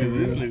 who the fuck is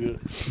this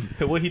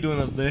nigga? What he doing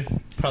up there?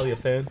 Probably a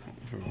fan.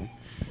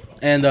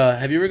 And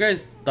have you ever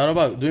guys thought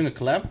about doing a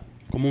collab?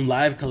 Como un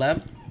live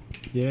collab?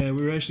 Yeah,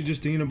 we were actually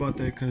just thinking about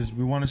that because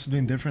we wanted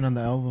something different on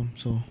the album.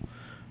 So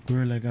we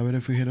were like, I bet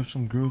if we hit up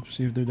some groups,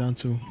 see if they're down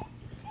to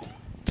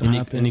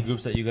happen. Any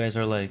groups that you guys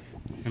are like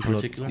In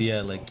particular?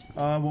 Yeah, like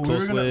Well, we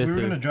close were with,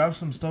 gonna or- drop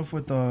some stuff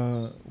with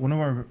one of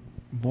our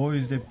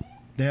boys. They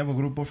have a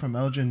grupo from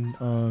Elgin,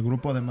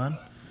 Grupo de Man.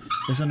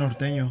 It's a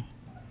norteño.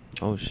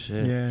 Oh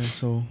shit. Yeah,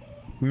 so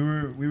we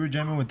were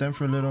jamming with them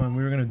for a little, and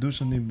we were gonna do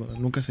something, but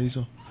nunca se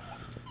hizo.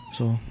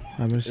 So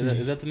a ver si.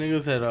 Is that the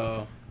niggas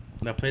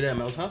that played at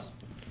Mel's house?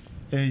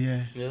 Hey,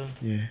 yeah,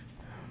 Yeah.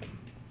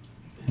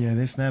 yeah.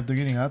 They snapped. They're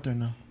getting out there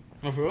now.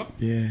 Oh, for real?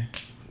 Yeah.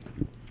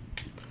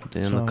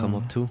 Then they'll come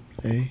up too.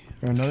 Hey,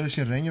 or another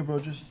Sierreño, bro.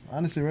 Just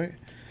honestly, right?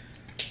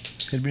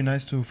 It'd be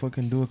nice to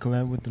fucking do a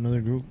collab with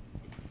another group.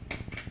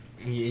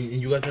 And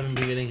you guys haven't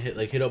been getting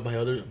hit up by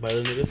other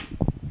niggas?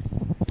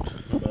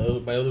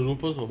 By other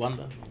grupos or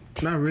banda?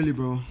 Not really,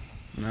 bro.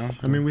 No.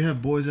 I mean, we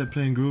have boys that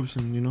play in groups,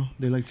 and you know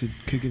they like to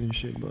kick it and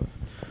shit. But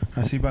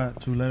así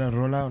to let it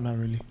roll out, not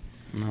really.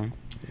 No.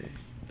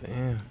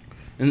 Damn.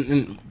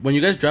 And when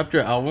you guys dropped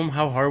your album,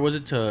 how hard was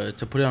it to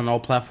put it on all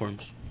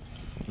platforms?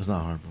 It's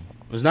not hard, bro.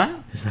 It's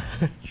not?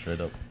 Straight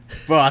up.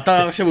 Bro, I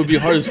thought that shit would be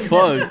hard as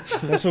fuck.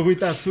 That's what we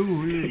thought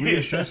too. We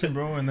were stressing,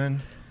 bro, and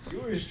then. You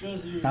were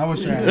stressing. I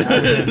was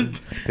trying.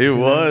 He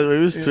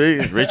was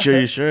tweaking. Richie, are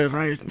you sure?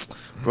 Right?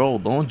 Bro,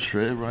 don't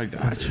trip, bro. I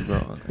got you,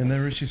 bro. And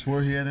then Richie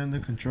swore he had it under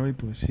control,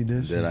 but he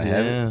did. Did I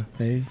have it?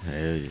 Hey.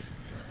 Hell yeah.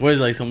 What is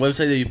it, like some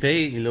website that you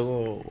pay y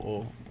luego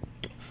or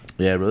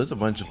Yeah, bro. There's a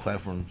bunch of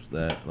platforms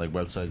that, like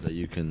websites that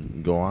you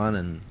can go on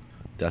and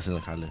te hacen el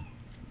jale.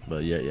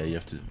 But yeah, you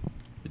have to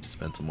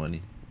spend some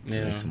money.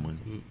 yeah. Make some money.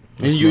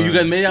 And you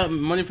guys made out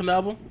money from the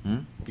album? Hmm?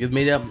 You guys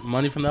made out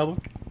money from the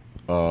album?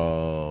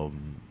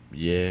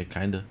 Yeah,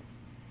 kinda.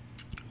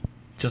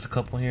 Just a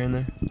couple here and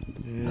there.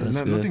 Yeah, That's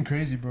good. nothing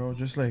crazy, bro.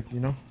 Just like, you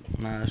know,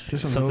 Nah, that's true.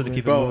 just a Something little to bit.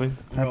 keep it Bro, moving.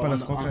 bro, Para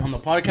las cocas. on the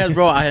podcast,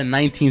 bro, I had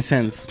 19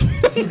 cents.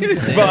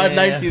 Bro, I had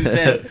 19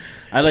 cents.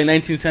 I had like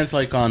 19 cents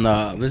like on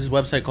this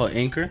website called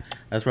Anchor.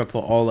 That's where I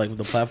put all like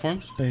the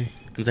platforms. Hey,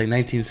 It's like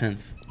 19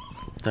 cents.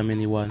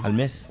 También igual. Al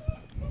mes.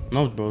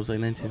 No, bro, it's like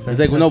 19 cents.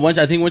 It's like, no,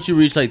 I think once you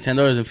reach like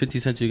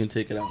 $10.50, you can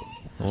take it out.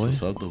 That's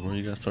what's up, though, bro.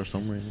 You gotta start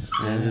somewhere.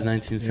 Yeah, it's just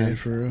 19 yeah,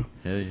 cents. for real.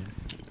 Hell yeah.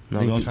 No,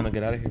 Thank we're all you. trying to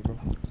get out of here, bro.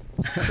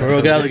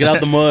 Bro, get out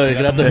the mud.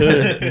 Get out the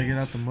hood. They get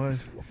out the mud.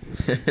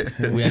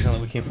 We acting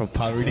like we came from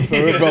poverty.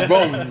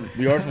 bro,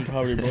 we are from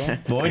poverty, bro.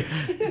 Boy.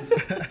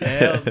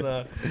 Hell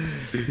no.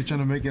 He's trying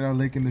to make it out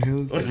Lake in the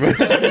Hills.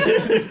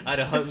 Out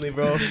of Huntley,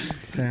 bro.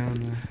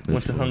 Down.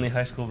 Went to Huntley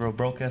High School, bro.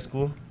 Broke ass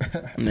school.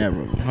 Yeah,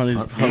 bro.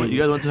 You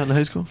guys went to Huntley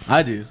High School?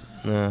 I did.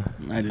 Nah.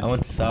 I did. I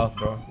went to South,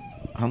 bro.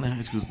 Huntley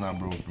High School's not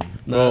broke, bro.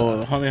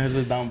 Bro, Huntley High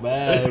School's down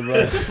bad,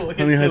 bro.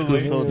 Huntley High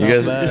School's so You down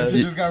guys- bad.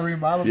 She just got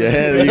remodeled.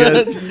 Yeah, you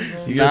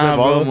guys Nah, have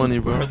all bro. the money, I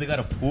bro. heard they got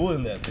a pool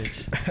in that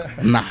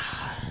bitch. Nah.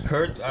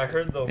 I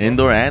heard though.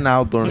 Indoor and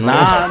outdoor. no?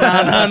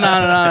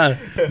 Nah.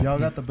 Y'all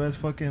got the best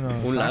fucking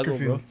soccer lago, bro.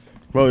 fields.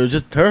 Bro, it's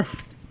just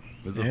turf.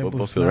 It's a Yeah, football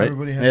but field, not right?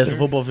 everybody has Yeah, it's a turf.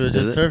 football field, Is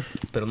just it? turf.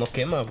 Pero no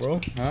quema,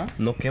 bro. Huh?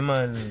 No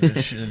quema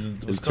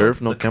Is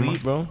turf no the quema?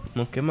 cleat, bro.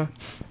 No quema.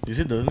 You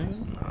see, doesn't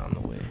it? Nah,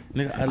 no way.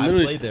 Nigga, I I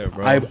literally played there,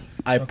 bro. I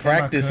Okay,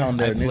 practiced my on God.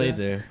 there. I nigga. played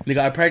there. Nigga,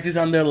 I practiced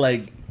on there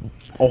like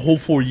a whole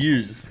 4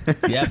 years.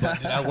 Yeah, but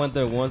dude, I went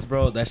there once,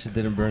 bro. That shit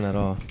didn't burn at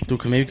all.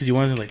 Dude, maybe because you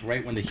wanted like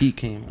right when the heat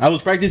came. I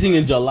was practicing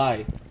in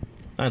July.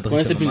 Ah, Con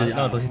este pino-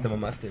 entonces te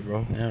mamaste,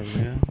 bro. Yeah,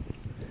 man.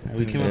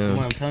 We came out the Yeah.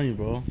 mud. I'm telling you,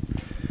 bro.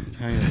 I'm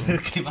telling you, bro.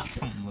 Came out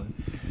the mud.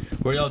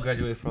 Where y'all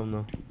graduate from,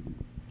 though?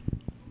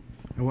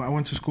 I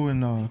went to school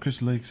in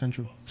Crystal Lake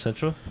Central.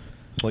 Central?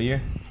 What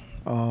year?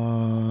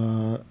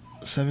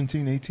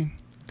 17, 18.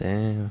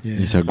 Damn. Yeah.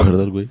 ¿Y se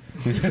acuerda el güey?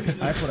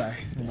 Ay, por ahí.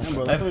 Damn,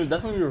 bro,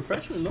 that's when we were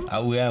freshmen, no?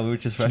 Oh, yeah, we were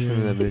just freshmen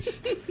in that bitch.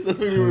 That's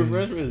when we were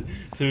freshmen.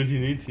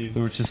 17, 18.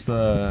 We were just,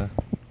 You're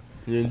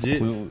in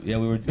jits. we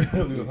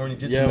were we were horny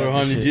jits. Yeah, and we're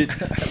that on the shit.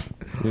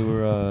 jits. We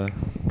were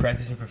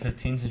practicing for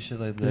 15s and shit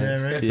like that.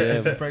 Yeah, right?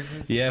 Yeah,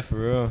 Practice? yeah, for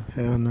real.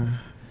 Hell no.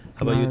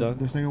 How about you, dog?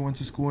 This nigga went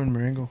to school in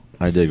Marengo.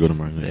 I did go to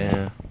Marengo.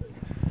 Yeah.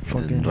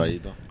 Fucking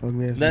Rayito.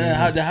 ugly ass. Then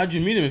Marengo. how'd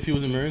you meet him if he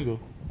was in Marengo?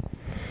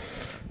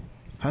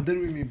 How did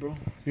we meet, bro?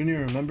 You don't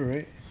even remember,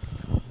 right?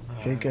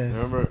 Fake ass.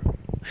 Remember?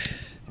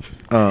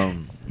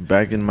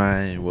 Back in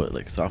my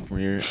sophomore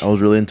year, I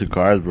was really into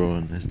cars, bro,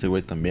 and este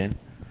güey también.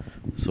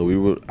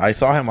 So I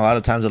saw him a lot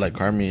of times at like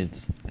car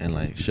meets and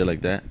like shit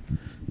like that.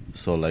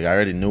 So like I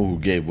already knew who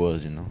Gabe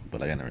was, you know, but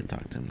like I never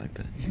talked to him like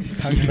that.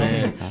 How'd you know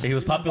Man, me? he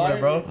was popular,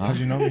 bro. How'd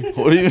you know me?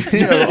 What do you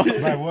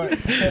mean? Like what?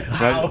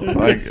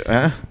 like,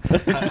 huh?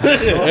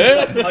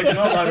 How'd you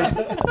know about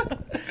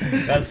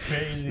him? That's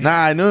crazy.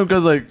 Nah, I knew him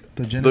because like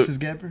The Genesis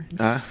Gapper?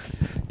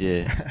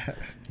 yeah,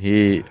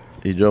 he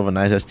drove a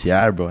nice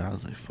STI, bro, and I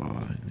was like, fuck,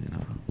 you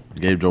know.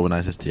 Gabe drove a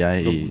nice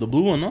STI. The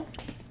blue one, no?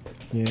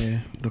 Yeah,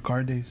 the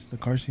car days, the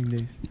car scene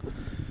days.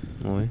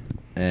 Boy.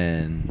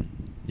 And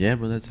yeah,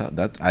 bro,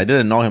 I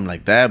didn't know him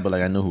like that, but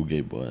like I knew who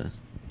Gabe was.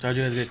 So how'd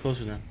you guys get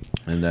closer then?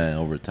 And then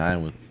over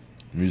time with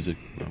music,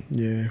 bro.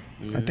 Yeah.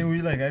 Yeah. I think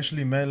we like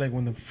actually met like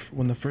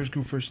when the first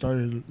group first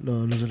started,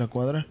 Los de la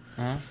Cuadra.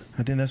 Uh-huh.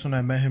 I think that's when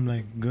I met him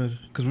like good,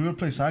 cause we would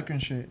play soccer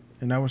and shit,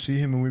 and I would see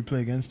him and we'd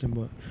play against him,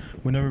 but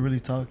we never really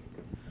talked.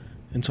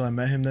 And so I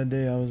met him that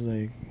day. I was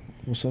like,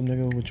 "What's up,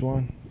 nigga? What you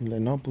want?" He's like,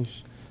 "No,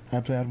 pues, I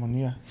play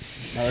armonía."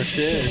 Oh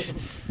shit.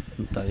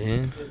 Está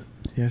bien.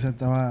 Yes,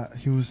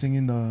 he was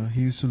singing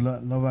he used to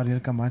love Ariel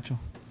Camacho.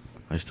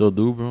 I still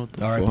do, bro. What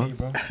the R.I.P., fuck?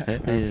 bro.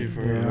 Hey,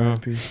 Yeah,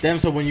 R.I.P. Damn,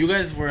 so when you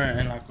guys were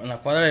in La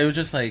Cuadra, it was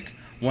just like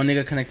one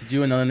nigga connected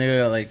you, another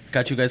nigga like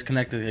got you guys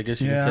connected, I guess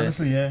you Yeah, could say.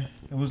 honestly, yeah.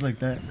 It was like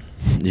that.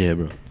 Yeah,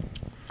 bro.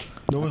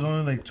 There was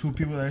only like 2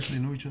 people that actually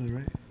knew each other,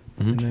 right?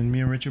 Mhm. And then me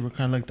and Richard were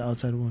kind of like the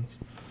outside ones.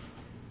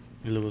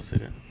 You little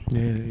second.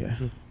 Yeah.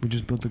 We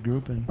just built a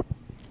group and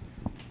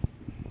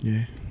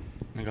yeah.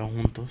 Nigga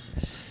juntos.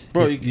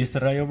 Bro, You used to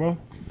Rayo, bro?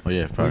 Oh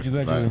yeah, Where'd you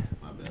graduate?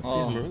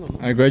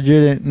 I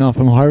graduated, no,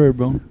 from Harvard,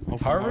 bro.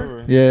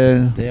 Harvard?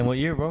 Yeah, Damn, what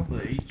year, bro?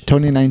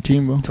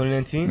 2019, bro.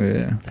 2019?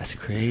 Yeah. That's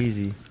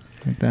crazy.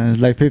 Like that.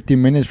 It's like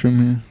 15 minutes from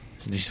here.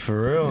 Just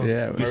for real?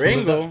 Yeah.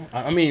 Marengo.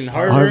 I mean,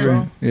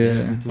 Harvard.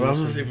 Yeah. Bro, I was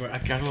gonna say, I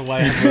can't know why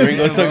I have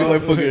Marengo stuck in my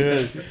fucking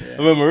head.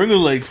 I mean, Marengo's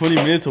like 20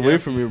 minutes away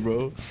from here,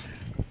 bro.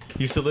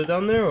 You still live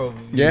down there? Or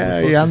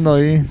Yeah, ahí ando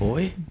ahí,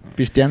 Boy.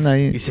 pisteando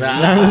ahí. Y se,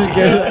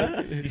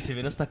 Ah. y se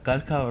vino hasta acá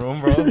el cabrón,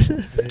 bro.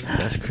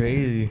 That's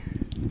crazy.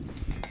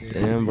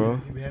 Damn,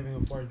 bro. We having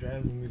a far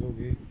drive when we go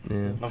gay.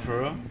 Yeah. Oh, for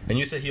real? And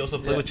you said he also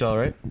played with y'all,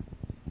 right?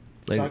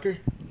 Like, Soccer?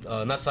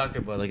 Not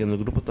soccer, but like in the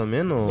grupo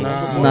también, or?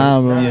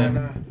 Nah, bro.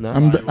 No?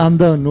 I'm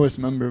the newest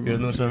member, bro. You're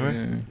the newest member?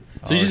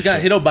 Yeah. So you just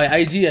got hit up by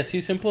IG as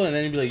he's simple, and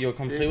then you'd be like, yo,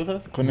 come play with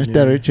us? Con este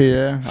Richie,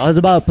 yeah. I was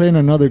about to play in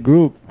another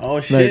group. Oh,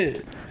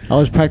 shit. I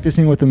was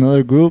practicing with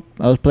another group.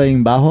 I was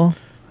playing bajo.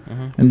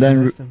 And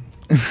then Finessed him.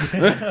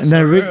 and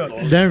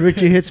then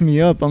Richie hits me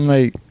up. I'm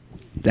like,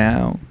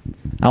 damn.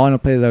 I want to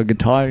play the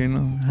guitar, you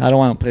know. I don't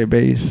want to play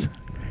bass.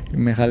 Y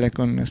me jalé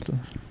con estos.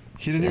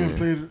 He didn't even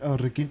play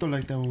requinto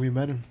like that when we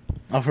met him.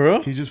 Oh, for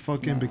real? He just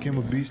fucking became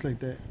a beast like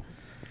that.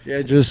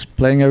 Yeah, just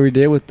playing every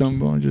day with them,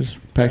 bro. Just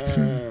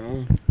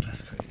practicing.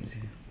 That's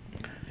crazy.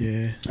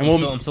 Yeah. And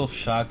what, I'm so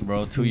shocked,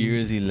 bro. 2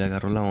 years y le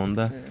agarró la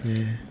onda.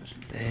 Yeah.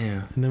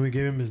 Damn. And then we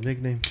gave him his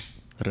nickname.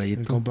 El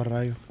Rayito. Compa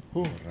Rayo.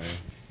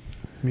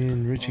 Me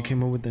and Richie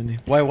came up with that name.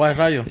 why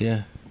Rayo?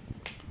 Yeah.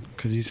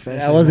 Because he's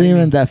fast. I like wasn't even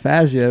lightning. that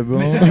fast yet, bro.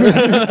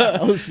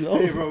 I was slow.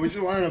 Hey, bro, we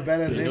just wanted a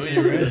badass name.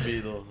 for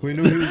him. We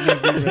knew he was going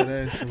to be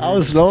badass. So I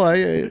was slow.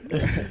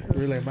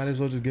 we were like, might as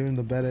well just give him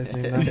the badass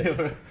name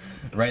now.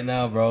 Right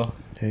now, bro.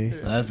 Hey.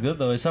 That's good,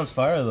 though. It sounds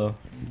fire, though.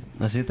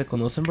 Así te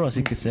conocen, bro.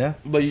 Así que sea.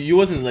 But you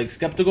wasn't like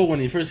skeptical when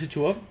he first hit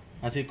you up?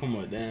 Así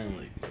como, damn,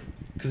 like.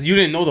 Because you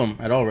didn't know them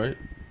at all, right?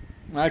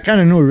 I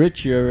kind of knew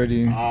Richie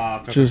already.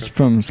 Ah, okay, Just okay.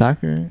 from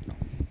soccer.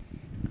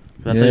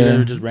 I thought you guys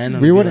were just random.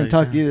 We wouldn't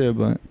talk either,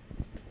 but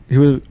he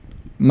was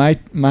my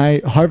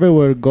Harvard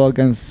would go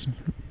against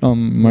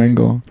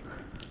Marengo.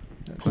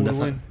 Who would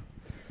win?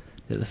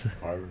 Yeah, that's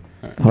Harvard.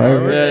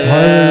 Harvard.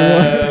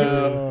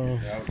 Oh.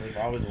 They've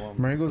always won.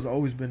 Marengo's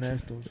always been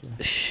asked though. So.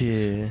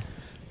 Shit.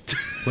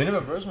 We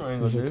never versed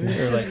Marengo, did we?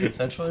 Or like in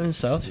Central and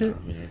South shit?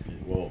 I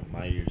mean, well,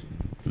 my years.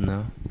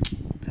 No.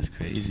 That's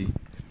crazy.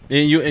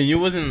 And you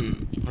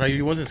wasn't like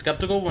you wasn't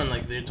skeptical when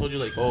like they told you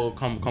like, oh,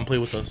 come play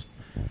with us.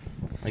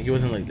 Like you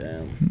wasn't like,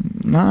 damn.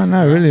 No,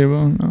 not really,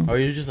 bro. No. Or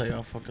you just like,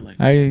 oh, fuck it, like.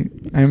 I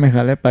me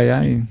jalé para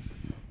allá y...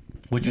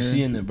 What'd you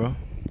see in it, bro?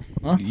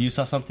 Huh? You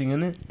saw something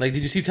in it? Like,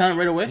 did you see talent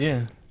right away?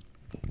 Yeah.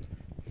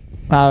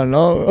 I don't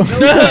know.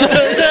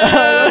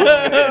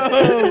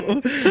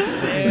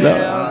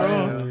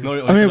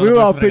 No, I mean, we were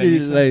all pretty,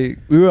 like,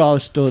 we were all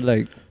still,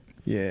 like,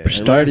 Yeah.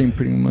 starting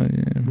pretty much,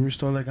 yeah. We were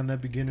still like on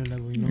that beginner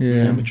level, you know?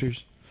 Yeah.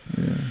 Amateurs.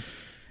 Yeah.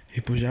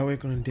 Y pues ya, güey,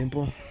 con el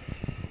tiempo.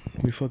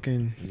 We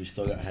fucking. We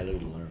still got hella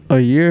to learn. A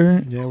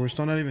year? Yeah, we're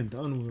still not even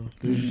done, bro.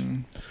 There's,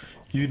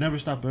 you never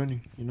stop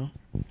learning, you know?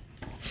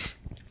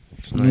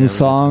 New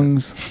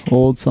songs,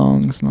 old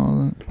songs, and all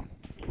that.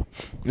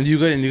 And you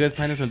guys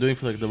planning on doing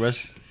for like the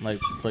rest,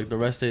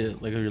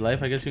 of your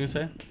life, I guess you can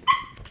say.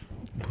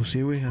 Pues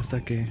sí, güey,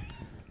 hasta que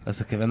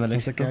venga el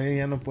Hasta que éxito. alguien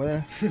ya no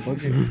pueda.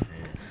 Okay.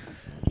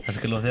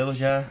 Hasta que los dedos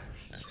ya.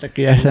 Hasta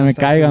que ya se me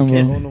caigan,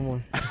 No, bro. no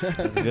more.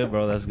 That's good,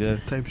 bro. That's good.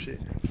 Type shit.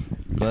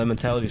 No, that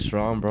mentality's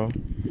strong, bro.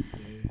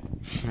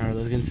 Alright,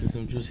 let's get into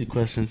some juicy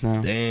questions now.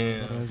 I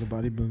Damn. was a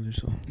bodybuilder,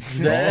 so.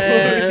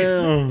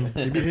 Damn.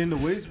 You be hitting the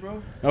weights,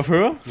 bro? Oh, for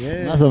real?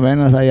 Yeah. Más o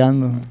menos ahí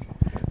ando.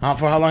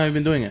 For how long have you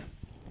been doing it?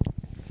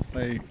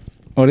 Like,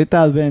 ahorita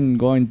I've been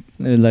going,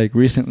 like,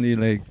 recently,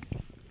 like,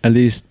 at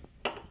least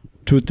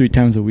 2-3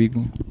 times a week,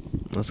 bro.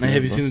 That's And good,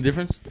 have you bro. seen the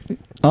difference?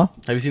 Huh?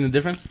 Have you seen the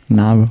difference?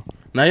 Nah, bro.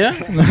 Not yet?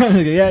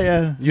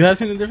 yeah. You have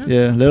seen the difference?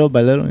 Yeah, little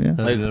by little, yeah.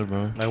 That's Like- good,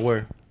 bro. Like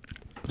where?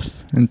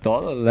 In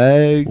todo,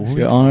 legs, Ooh,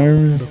 your yeah.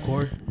 arms, The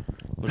core.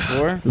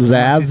 Before? the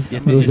abs, Ya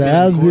the tienes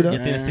abs, you Ya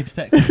know. tienes six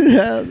pack.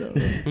 Yeah,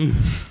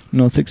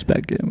 no six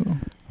pack yet, bro.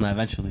 No,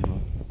 eventually,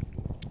 bro.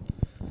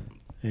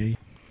 Hey.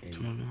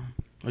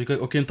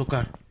 ¿O quieren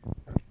tocar?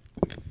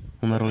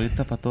 Una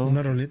rolita para todo.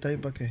 Una rolita ahí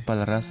para que. Para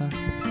la raza.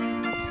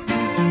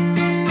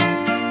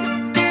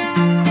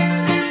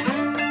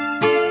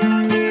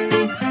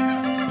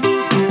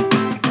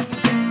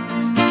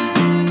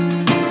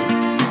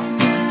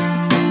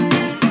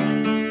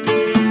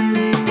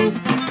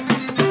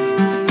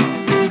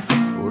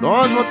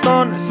 Puros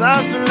botones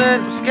azules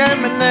los que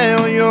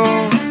meneo yo.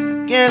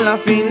 Aquí en la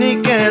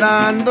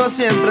finiquera ando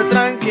siempre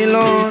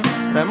tranquilo.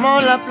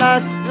 Remo la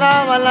plaza,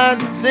 la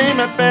balanza, si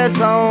me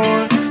pesa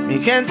hoy.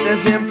 Mi gente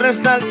siempre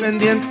está al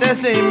pendiente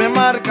si me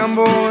marcan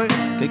voy.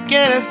 ¿Qué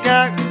quieres que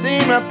haga si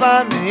mi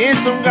papá me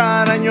hizo un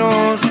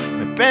garañón?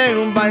 Me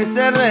pego un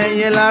baiser de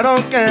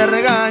hielaron que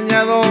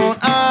regañador.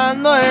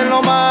 Ando en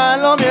lo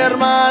malo mi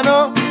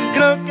hermano,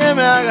 creo que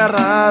me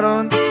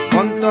agarraron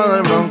con todo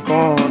el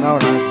broncón,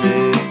 ahora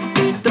sí.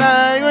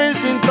 Traigo el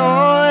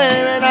cinto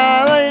de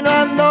venado y no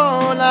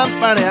ando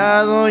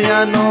lampareado,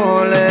 ya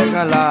no le he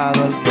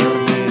jalado el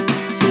permit.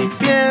 Si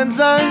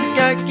piensan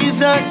que aquí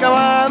se ha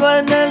acabado,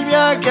 en el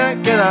viaje ha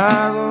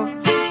quedado,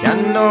 ya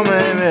no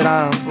me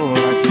verán por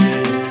aquí.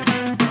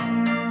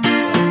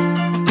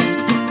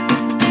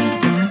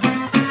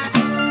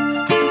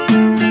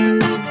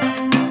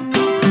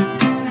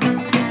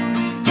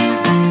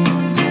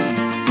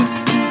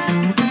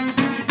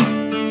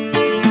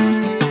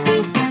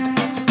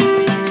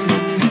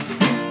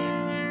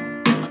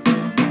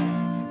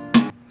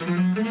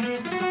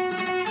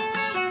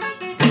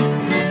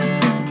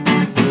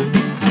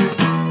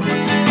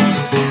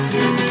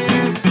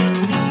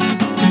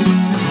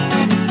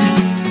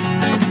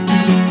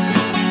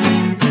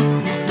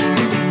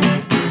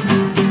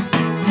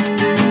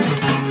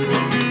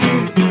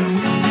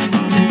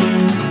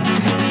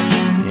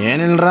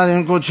 Radio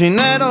un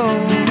cochinero,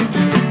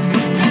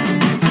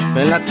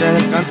 pélate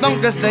del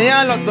cantón que este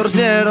ya lo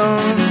torcieron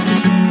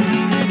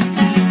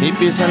y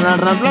pisan al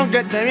ramplón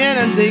que te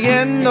vienen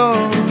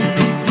siguiendo.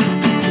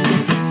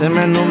 Se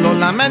me nubló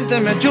la mente,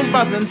 me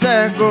chumpas en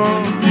seco,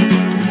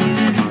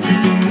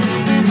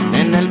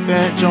 en el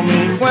pecho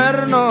mi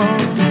cuerno,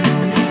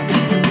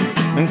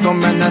 en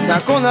convendas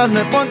sacudas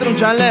me pondré un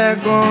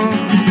chaleco,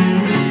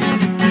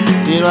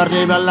 tiro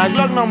arriba la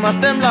Glock, nomás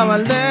temblaba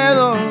el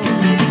dedo.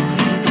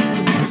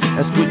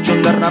 Escucho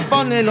un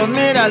derrapón y lo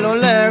mira a lo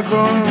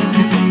lejos.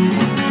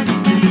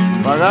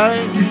 Bagay.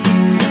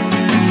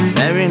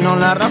 Se vino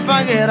la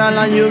rafaguera,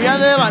 la lluvia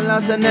de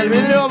balas en el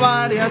vidrio,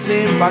 varias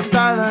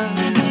impactadas.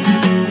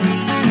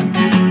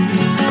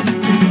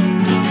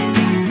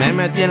 Me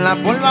metí en la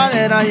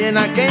polvadera y en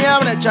aquella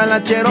brecha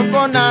la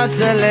cherocona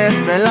se les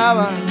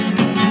pelaba.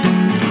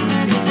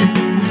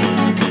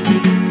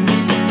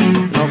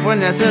 No fue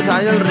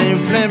necesario el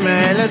rifle,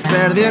 me les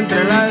perdí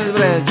entre las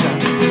brechas.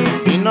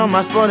 Y no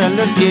más por el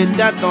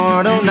desquite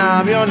atoró una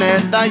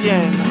avioneta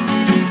llena.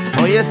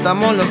 Hoy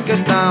estamos los que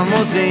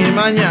estamos y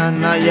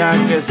mañana ya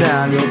que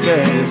sea lo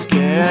que Dios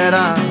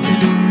quiera.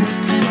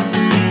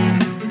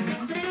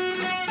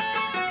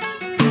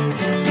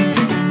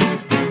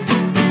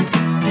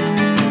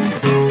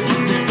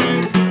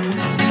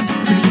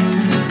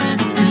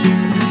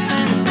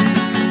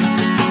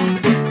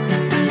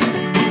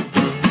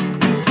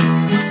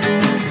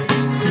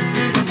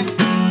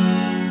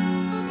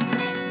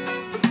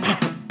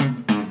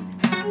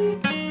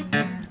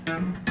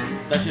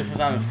 That shit was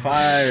on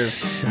fire.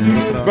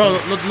 Bro,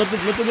 ¿no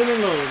te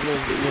duelen los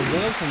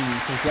dedos con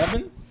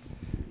slapping?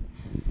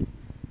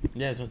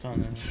 Yeah, so it's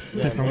on.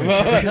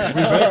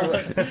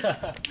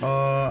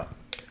 Yeah.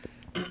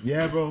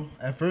 Yeah, bro.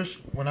 At first,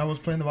 when I was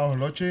playing the bajo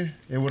loche,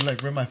 it would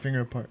like rip my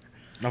finger apart.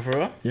 No, for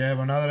real? Yeah,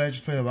 but now that I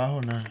just play the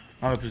bajo, nah.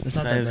 Oh, It's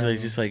not that it's bad, like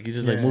bro. just like you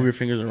just Yeah. like move your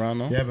fingers around,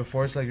 no? Yeah,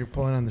 before it's like you're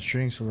pulling on the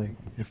string, so like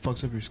it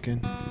fucks up your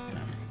skin.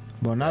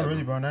 But not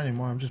really, bro. Not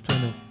anymore. I'm just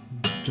playing it,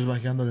 just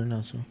bajeándole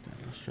now, so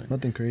That's right.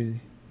 nothing crazy.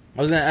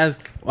 I was gonna ask,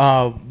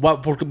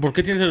 por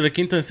qué tienes el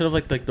requinto instead of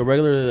like the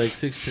regular like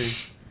 6-string?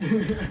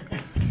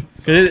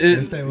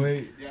 Este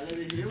güey.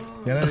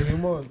 Ya le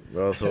dijimos.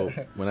 Bro, so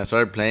when I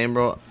started playing,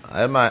 bro,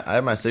 I had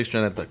my 6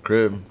 string at the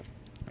crib,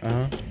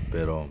 Uh-huh.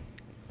 pero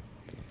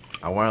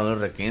I want to learn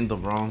requinto,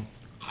 bro,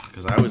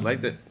 because I always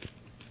liked it.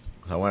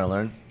 So I want to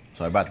learn,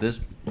 so I bought this,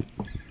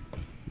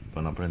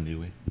 but no aprendí,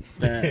 güey.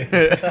 Damn.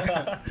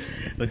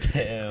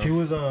 He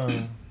was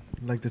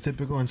like the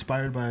typical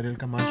inspired by Ariel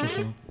Camacho,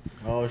 so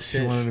Oh he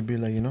shit. wanted to be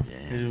like, you know.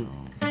 Yeah.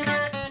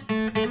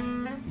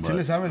 Sí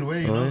le sabe el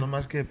güey, you know,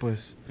 nomás que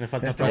pues. Le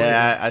falta este todo. güey-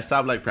 Yeah, I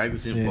stopped like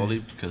practicing Yeah. fully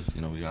because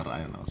you know we got I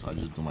don't know, so I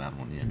just do my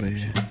armonía. But, type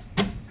yeah. shit.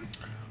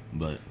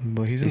 But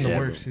But he's in the Yeah,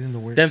 works. bro. He's in the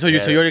works. Damn, so you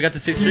already got the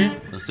 6-string?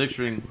 the 6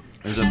 string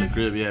is at the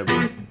crib, yeah,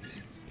 but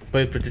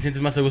Pero te sientes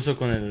más a gusto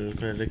con el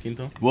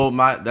requinto? well,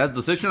 that's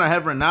the 6 string I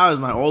have right now is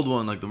my old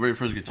one, like the very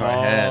first guitar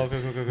I had.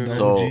 Okay. The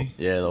So OG.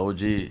 yeah, the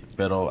OG.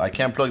 But I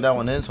can't plug that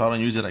one in, so I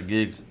don't use it at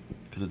gigs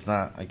because it's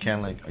not. I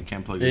can't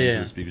plug it Yeah. into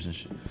the speakers and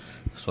shit.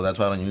 So that's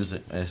why I don't use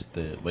it.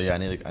 But yeah, I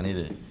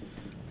need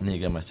to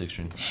get my 6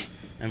 string.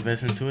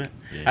 Invest into it.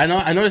 Yeah.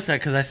 I noticed that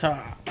because I saw.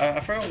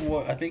 I forgot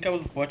what. I think I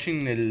was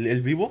watching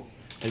El Vivo,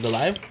 like the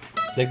live,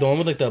 like the one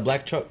with like the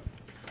black truck.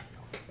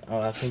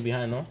 Oh, that thing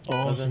behind, no?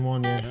 Oh, Was it?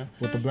 Simón, yeah. Yeah.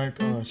 With the black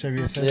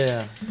Chevy SS.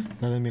 Yeah.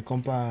 La de mi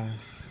compa,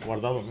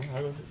 Guardado, no?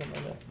 Algo así,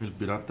 something like that. El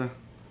pirata.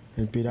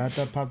 El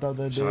Pirata, popped out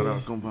that day. Shout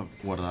out, compa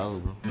Guardado,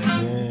 bro.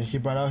 Yeah, he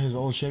brought out his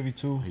old Chevy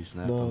too. He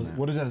snapped on that.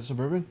 What is that, a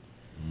Suburban?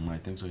 I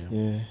think so, yeah.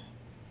 Yeah.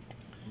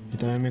 Y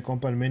también mi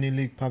compa, el Mini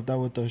League, popped out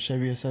with the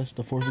Chevy SS,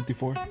 the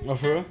 454. Oh,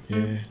 for real?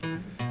 Yeah.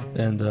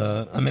 And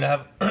I mean, I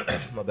have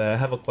my bad. I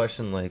have a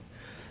question. Like,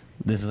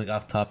 this is like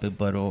off topic,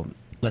 but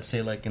let's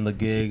say like in the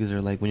gigs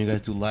or like when you guys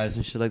do lives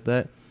and shit like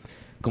that,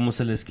 cómo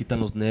se les quitan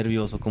los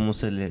nervios o cómo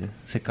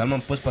se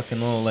calman pues para que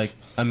no like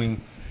I mean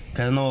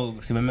casi no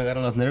si me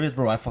agarran los nervios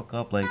bro I fuck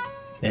up like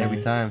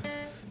every time.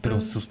 Pero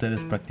si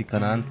ustedes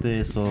practican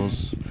antes o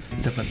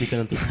se platican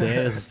entre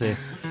ustedes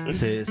o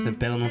se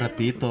empedan un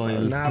ratito.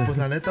 Nah, pues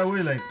la neta,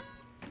 güey, like,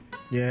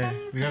 yeah,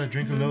 we gotta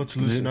drink a little to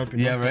loosen up, you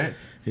know? Yeah, right?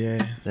 Yeah.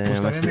 Damn, Pues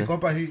también I see. mi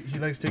compa, he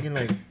likes taking,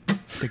 like,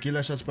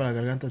 tequila shots para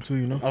la garganta, too,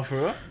 you know? Oh, for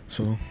real?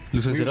 So,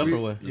 Loosens we- it up we-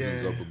 or what? Yeah.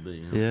 Loosens up a bit,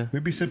 you know? Yeah. We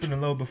be sipping a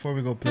little before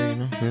we go play, you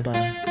know? Yeah.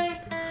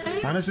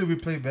 But honestly, we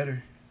play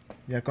better.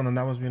 Ya cuando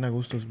andamos bien a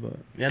gustos, but...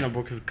 Yeah, no,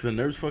 bro, because the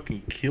nerves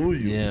fucking kill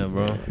you. Yeah,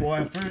 bro. Well,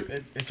 at first,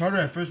 it's harder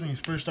at first when you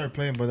first start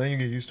playing, but then you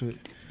get used to it.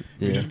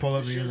 Yeah. You just pull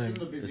up and you're like...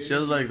 It's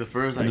just like the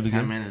first At the like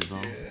 10 beginning? minutes, bro.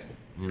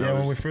 You know, Yeah,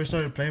 when we it's- first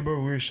started playing, bro,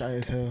 we were shy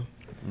as hell.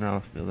 No, I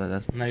feel that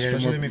that's... Now you're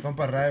Especially more, mi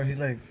compa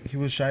Rayo, he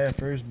was shy at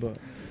first, but...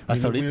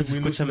 Hasta we ahorita se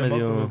escucha loosened him up a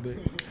medio... little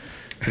bit.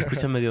 Se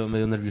escucha medio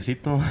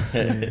nerviosito.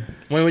 Yeah.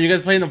 when you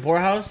guys play in the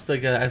poorhouse,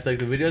 like as like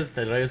the videos,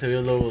 the Rayo se ve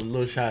a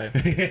little shy.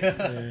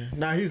 Yeah.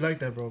 Nah, he's like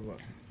that, bro. But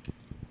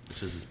it's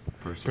just his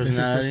person. it's his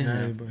Personality,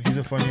 personality, but he's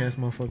a funny ass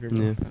motherfucker,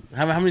 bro.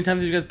 Yeah. How many times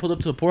have you guys pulled up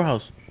to the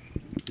poorhouse?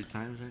 3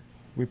 times, right?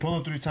 We pulled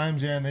up 3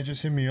 times, yeah, and they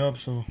just hit me up,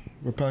 so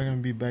we're probably gonna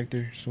be back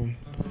there soon.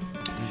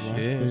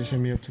 They Shit. just hit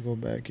me up to go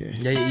back, yeah.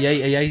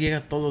 Yeah,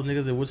 llega todos los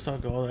niggas de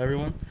Woodstock,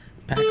 everyone.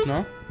 Packs,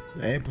 no?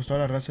 Hey, pues toda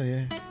la raza,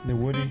 yeah. The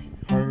Woody,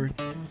 Harvard,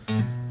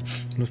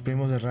 los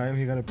primos de Rayo,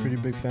 he got a pretty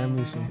big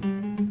family, so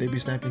they be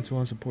snapping too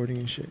on supporting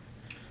and shit.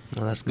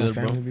 No, that's My good,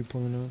 family bro. be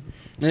pulling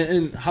up.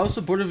 And how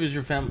supportive is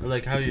your family?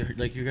 Like how you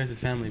like your guys'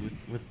 family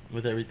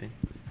with everything?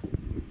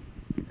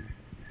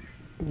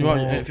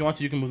 If you want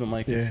to, you can move the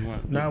mic. Yeah. If you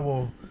want. Nah,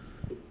 well,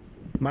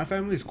 my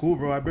family's cool,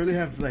 bro. I barely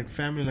have like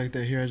family like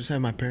that here. I just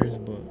have my parents,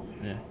 but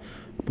Yeah.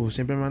 pues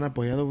siempre me han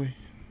apoyado, güey.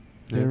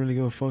 They don't really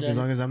give a fuck Yeah. as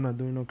long as I'm not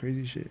doing no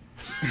crazy shit.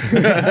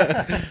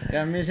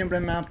 Yeah, a mí siempre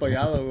me ha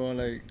apoyado, bro.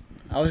 Like,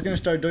 I was gonna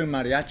start doing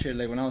mariachi,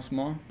 like, when I was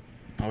small.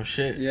 Oh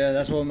shit. Yeah,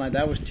 that's what my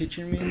dad was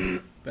teaching me,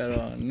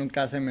 pero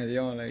nunca se me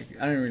dio. Like,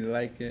 I didn't really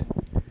like it.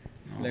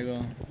 Like,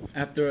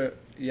 after,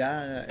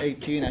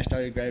 18, I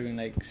started grabbing,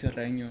 like,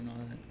 serreño and all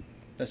that.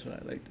 That's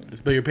what I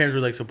liked. But your parents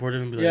were like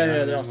supportive and be like, Yeah, "Ah,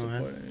 yeah, they're all no,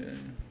 man." supportive,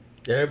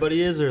 yeah.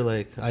 Everybody is or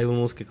like hay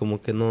unos que como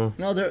que no.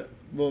 No, they're,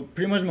 well,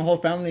 pretty much my whole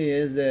family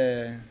is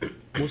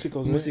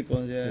Músicos, güey.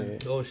 músicos, yeah.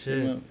 Yeah.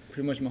 Oh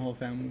Pretty much my whole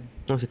family.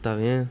 No, si está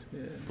bien.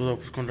 Yeah.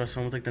 Pues con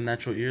razón with like the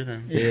natural ear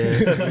then. Yeah. Yeah,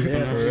 For bro, we got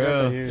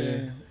real. that here,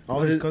 yeah.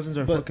 All his But- cousins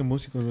are but- fucking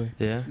músicos, güey.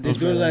 Yeah. They Those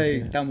do fellas,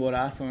 like yeah.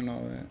 tamborazo and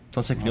all that.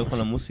 Entonces crió con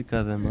la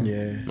música, then, bro.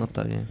 Yeah. No,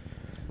 está bien.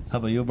 How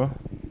about you, bro?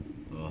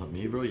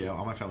 Me, bro, yeah,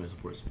 all my family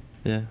supports me.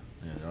 Yeah.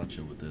 Yeah, they're all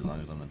chill with it as long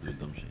as I'm not doing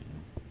dumb shit,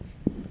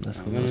 you That's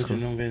cool. Unless That's you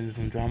cool. don't get into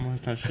some drama or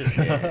some shit.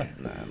 know?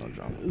 Nah, no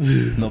drama.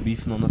 No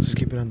beef, no nothing. Just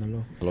keep it on the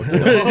low.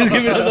 Just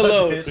give it on the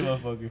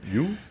low.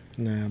 You?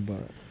 Nah,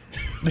 but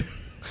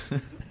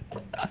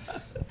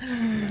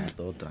Nah,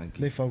 todo tranqui.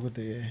 they fuck with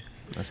it, yeah.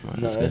 That's smart.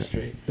 No, That's that's good.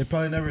 straight. They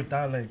probably never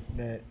thought like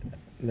that,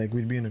 like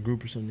we'd be in a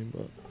group or something,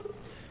 but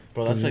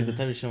Bro, that's like Yeah. the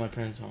type of shit my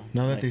parents own.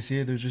 now that Like, they see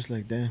it, they're just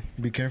like, damn,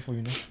 be careful,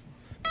 you know?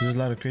 There's a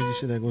lot of crazy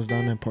shit that goes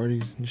down at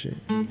parties and shit.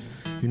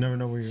 You never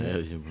know where you're Yeah,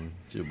 at. yeah, bro.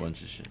 It's a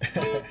bunch of shit.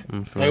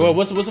 For like real.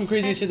 what's some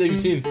crazy shit that you've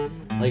seen?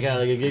 Like at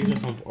like a gigs or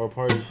some or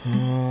party.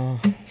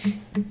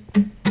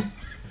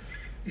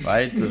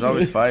 Fights? There's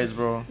always fights,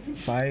 bro.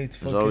 Fights,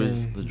 There's fucking,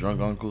 always the drunk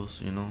uncles,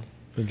 you know?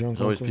 the drunk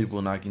There's always uncles.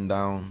 people knocking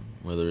down,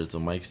 whether it's a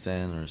mic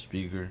stand or a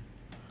speaker.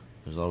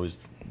 There's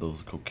always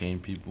those cocaine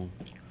people,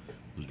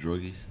 those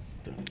druggies.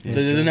 So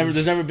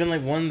there's never been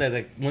like one that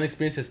like one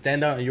experience that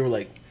stand out and you were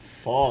like,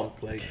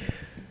 fuck, like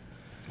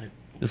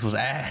This was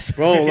ass.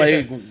 bro,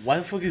 like why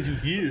the fuck is you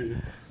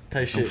here?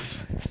 Type shit.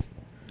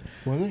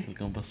 Was it? Los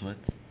compas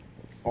sweats.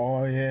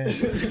 Oh, yeah.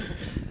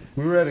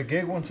 We were at a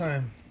gig one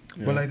time.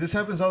 Yeah. But like this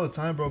happens all the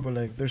time, bro. But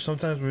like there's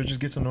sometimes where it just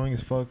gets annoying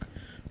as fuck.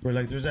 Where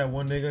like there's that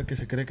one nigga que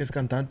se cree que es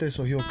cantante,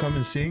 so he'll come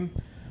and sing.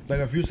 Like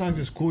a few songs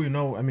is cool, you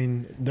know. I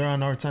mean, they're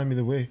on our time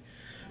either way.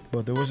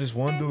 But there was this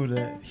one dude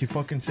that he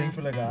fucking sang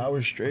for like an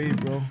hour straight,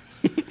 bro.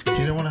 He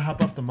didn't want to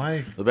hop off the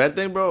mic. The bad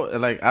thing, bro,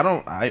 like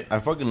I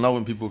fucking love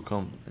when people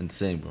come and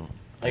sing, bro.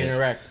 Like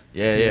interact.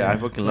 Yeah, I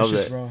fucking love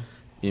That's just that. raw.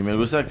 Y me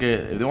gusta que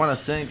if they want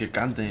to sing, que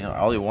canten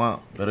all they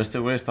want. Pero este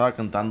güey estaba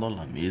cantando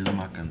la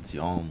misma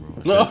canción,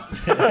 bro. No.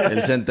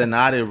 El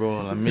centenario,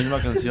 bro. La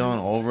misma canción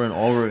over and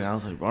over again. I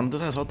was like, bro, no te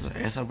sabes otra.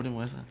 Esa, primo,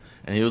 esa.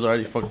 And he was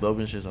already fucked up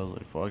and shit. So I was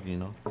like, fuck, you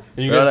know.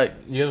 And you Pero, guys, like,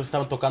 you guys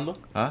estaban tocando?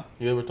 huh?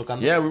 You guys were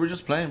tocando? Yeah, we were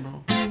just playing,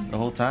 bro. The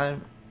whole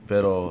time.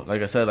 Pero,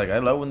 like I said, like I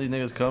love when these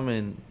niggas come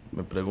and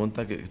me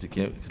preguntan que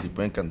si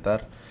pueden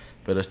cantar.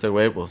 Pero este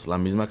güey, pues, la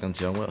misma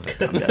canción, güey. O sea,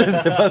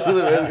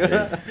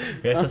 cambia.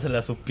 Esta se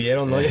la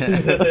supieron, ¿no? Ya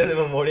de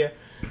memoria.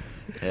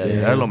 Yeah,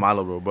 era lo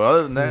malo, bro. But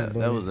other than that,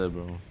 that was it,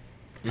 bro.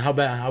 How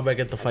bad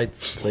get the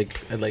fights like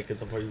at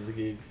the parties of the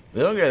gigs?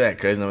 They don't get that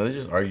crazy, no. They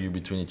just argue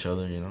between each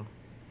other, you know.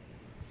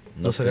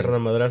 No se agarran a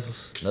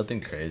madrazos.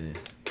 Nothing crazy.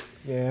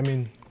 Yeah, I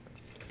mean,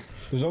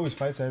 there's always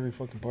fights at every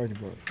fucking party,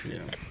 but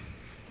Yeah.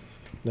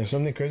 like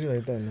something crazy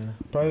like that, nah.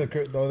 Probably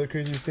the other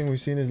craziest thing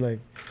we've seen is like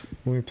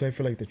when we play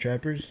for like the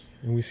Trappers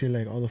and we see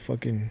like all the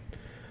fucking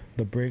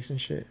the breaks and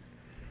shit.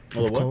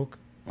 Oh, of what? coke.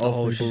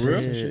 Oh, Like for the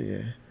breaks and real? shit,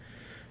 yeah.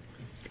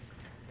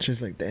 Just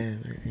like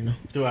damn, like, you know.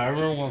 Dude, I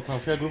remember when I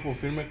fui a Grupo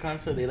Firme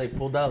concert, they like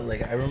pulled out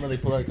like I remember they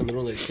pulled out like a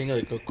little like thing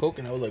like a coke,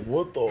 and I was like,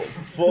 what the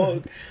fuck?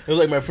 It was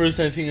like my first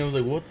time seeing it. I was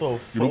like, what the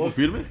Grupo fuck?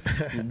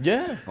 Firme?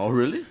 Yeah. Oh,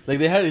 really? Like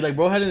they had it, like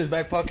bro had it in his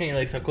back pocket and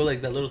like sacó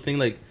like that little thing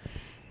like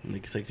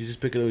it's like you just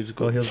pick it up, you just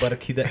go. Oh, he was about to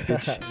key that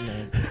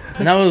bitch.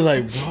 And I was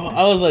like, bro,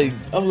 I was like,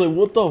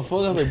 what the fuck?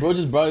 I was like, bro,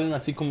 just brought it in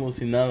así como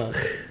si nada.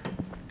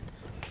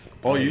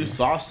 Oh, you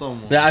saw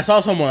someone. Yeah, I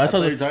saw someone. I I saw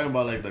thought you some. were talking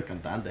about like the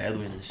cantante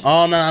Edwin and shit.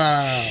 Oh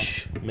no.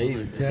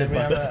 Maybe. Yeah,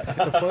 man, what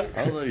the fuck?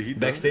 I was like, he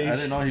Backstage? I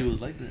didn't know he was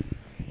like that.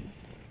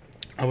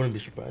 I wouldn't be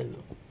surprised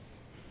though.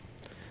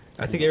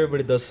 I think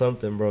everybody does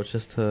something, bro,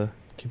 just to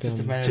Just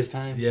a matter of Just-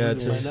 time. yeah, to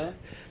just- find out.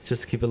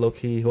 just to keep it low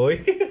key. Hoy.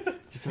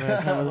 Just a matter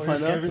of time to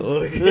find out.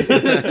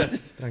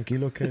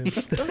 Tranquilo, kid.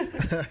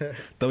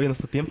 Todavía no es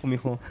tu tiempo,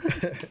 mijo.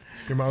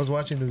 Your mom's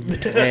watching this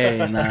video.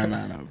 Hey,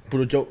 nah.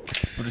 Puro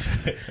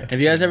jokes. Have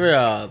you guys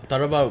ever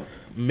thought about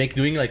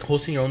doing like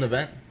hosting your own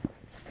event?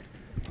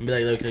 Be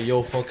like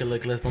yo, fuck it,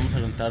 like let's vamos a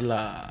rentar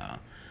la.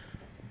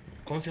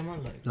 ¿Cómo se llama?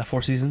 Like La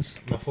Four Seasons.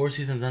 the Four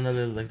Seasons,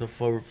 ándale, like the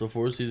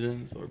Four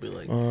Seasons, or be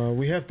like.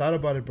 We have thought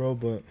about it, bro,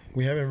 but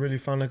we haven't really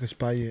found like a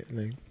spot yet.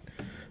 Like,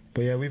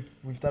 but yeah, we've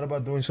thought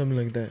about doing something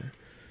like that.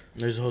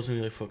 They're just hosting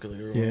like fuck it, like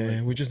your own, Yeah,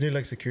 like, we just need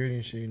like security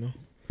and shit, you know.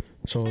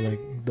 So like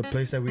the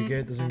place that we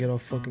get doesn't get all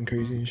fucking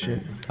crazy and shit.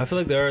 I feel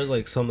like there are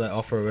like some that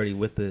offer already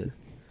with it.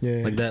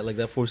 Yeah, Like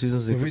that Four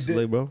Seasons If we in did-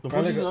 Lake, bro. The Four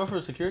Probably Seasons got-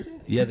 offer security.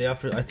 Yeah, they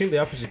offer. I think they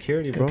offer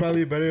security, It'd bro.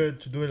 probably be better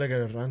to do it like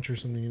at a ranch or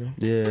something, you know.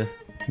 Yeah.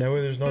 That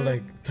way there's no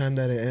like time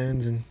that it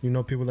ends, and you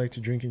know people like to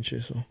drink and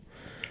shit. So,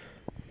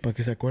 para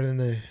que se acuerden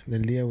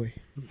del día, güey.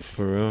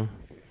 For real.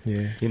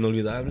 Yeah,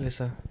 Inolvidable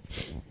esa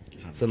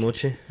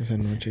noche. esa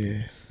noche,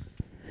 yeah.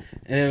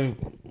 And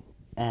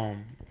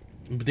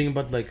thinking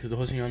about like the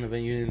hosting your own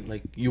event, you didn't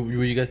like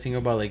were you guys thinking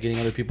about like getting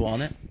other people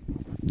on it,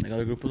 like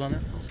other groups on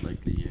it? Most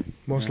likely, yeah.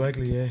 Most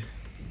likely, yeah.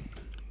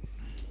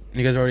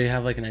 You guys already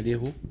have like an idea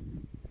who?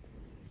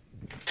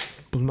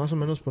 Pues más o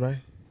menos por ahí.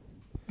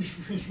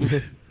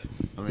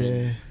 I mean,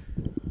 Yeah.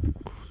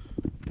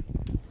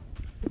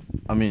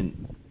 I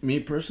mean, me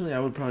personally, I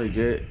would probably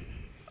get.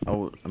 I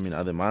mean,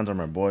 Ademans are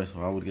my boys,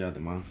 so I would get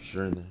Ademans for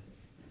sure in there,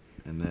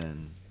 and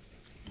then.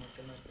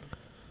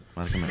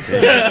 Márcame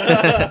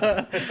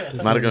P.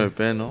 Márcame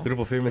P, ¿no?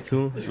 Grupo Firme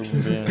too.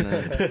 Grupo P, and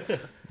then,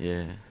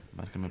 yeah,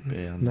 Márcame P.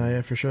 and Nah, then-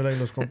 yeah, for sure, like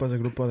los compas de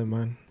Grupo de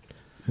Man.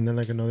 And then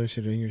like another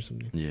sitting or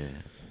something. Yeah.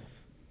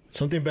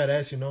 Something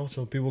badass, you know,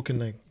 so people can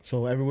like,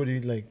 so everybody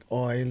like,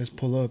 oh, hey, let's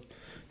pull up.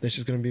 That's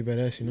just gonna be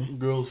badass, you know.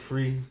 Girls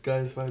free,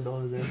 guys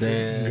 $5 in.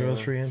 Damn. Girls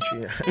free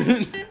entry.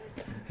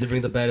 They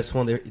bring the baddest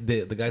one.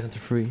 The guys enter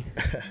free.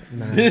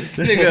 Nah. This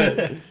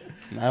nigga.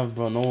 Nah,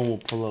 bro, no one will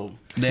pull up.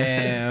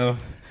 Damn.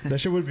 That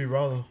shit would be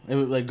raw though. It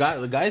was like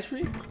the guys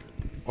free,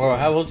 or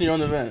have hosting your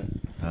own event.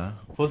 Huh?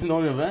 Hosting your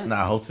own event.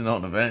 Nah, hosting out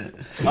an event.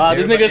 This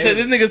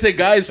nigga said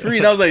guys free.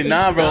 And I was like,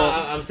 nah, bro.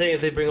 I'm saying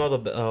if they bring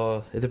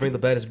if they bring the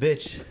baddest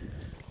bitch,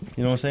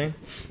 you know what I'm saying?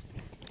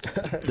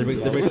 They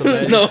bring some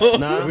baddest. No.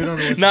 Nah, We don't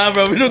know. Nah,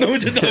 bro, we don't know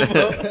what you're talking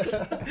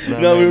about. nah,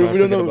 No, we forget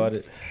don't know. about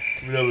it.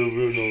 we don't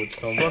know what you're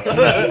talking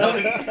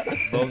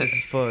about. Bogus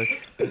as fuck.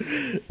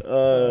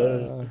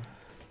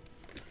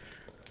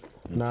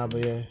 Nah, but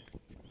yeah,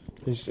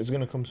 it's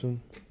gonna come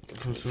soon.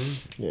 Come soon.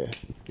 Yeah.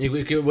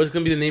 What's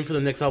gonna be the name for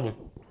the next album?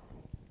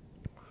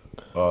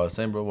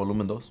 Same, bro.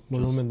 Volumen 2.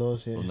 Volumen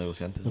 2, yeah. Los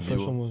negociantes. The en first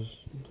vivo. one was,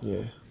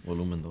 yeah.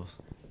 Volumen 2.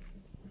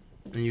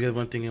 And you guys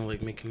weren't thinking of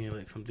like making it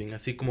like something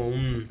así como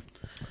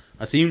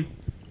a theme.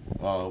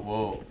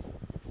 Well,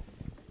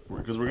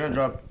 because we're gonna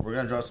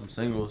drop some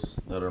singles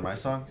that are my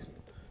songs.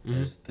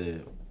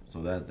 Mhm.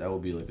 So that will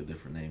be like a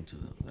different name to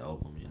the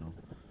album, you know.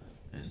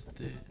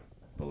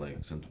 But like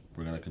since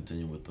we're gonna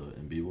continue with the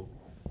En Vivo,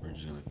 we're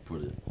just gonna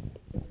put it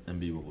En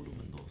Vivo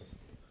Volumen 2.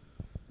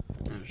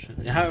 Oh, shit.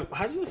 And how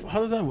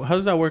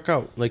does that work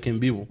out like in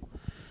vivo?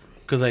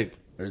 Cause like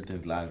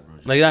Everything's live, bro.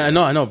 like I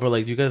know, but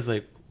like you guys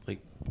like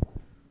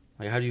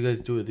how do you guys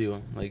do it, deal?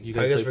 Like you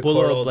How you guys guys like pull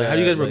record up, all like how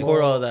do you guys that, like-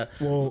 record all of that?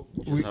 Well,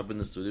 You we just hop in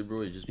the studio,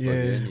 bro. You just plug it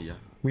yeah, in, and yeah.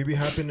 we be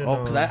happening. Oh,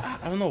 cause I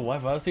don't know why,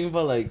 but I was thinking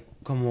about like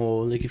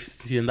como like if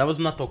that was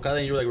una tocada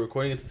and you were like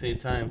recording at the same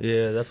time.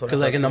 Yeah, that's what. Cause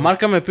like in the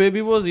Marca Me Pe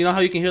vivos, you know how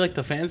you can hear like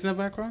the fans in the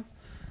background?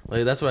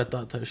 Like that's what I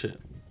thought type shit.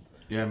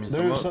 Yeah, I mean,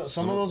 some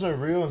of those are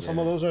real, and some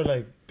of those are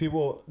like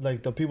people,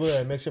 like the people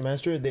that mix and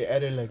master it, they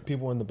edit like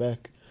people in the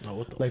back, Oh,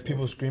 what the like fuck?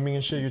 people screaming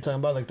and shit. You're talking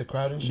about like the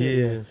crowd and shit.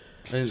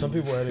 Yeah, And Some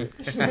people edit.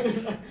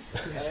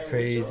 it's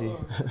crazy. Nah,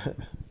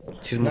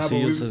 but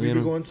Chismosillos, we you be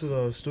know. going to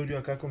the studio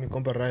acá con mi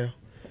compa Rayo.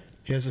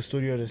 He has a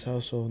studio at his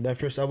house, so that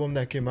first album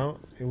that came out,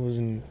 it was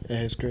at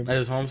his crib. at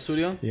his home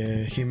studio.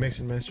 Yeah, he mixed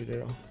and mastered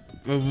it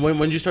all. When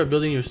did you start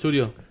building your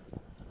studio?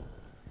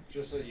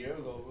 Just a year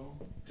ago,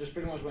 bro. Just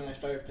pretty much when I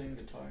started playing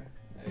guitar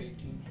at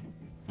 18.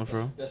 Oh, for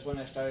real? That's when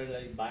I started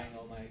like buying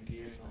all my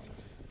gear and all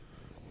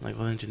that. Like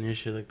all engineer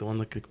shit, like the one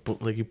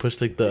like you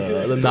push like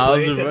the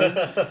knobs,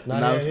 bro. Nah,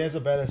 Nah. yeah, he has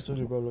a badass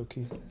studio, bro, low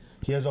key.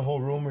 He has a whole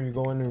room where you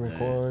go in and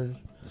record.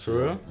 For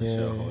real?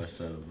 Yeah. I'm Yeah.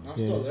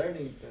 still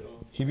learning, pero...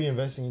 He be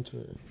investing into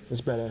it.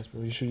 It's badass,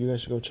 bro. You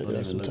guys should go check it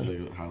out sometime.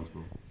 Like a house,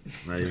 bro.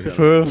 Not even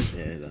For real?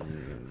 Yeah, not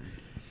even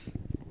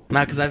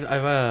Nah, cause I've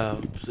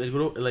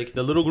like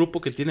the little grupo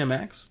que tiene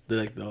Max,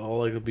 the all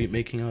like the beat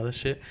making and all that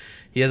shit.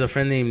 He has a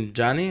friend named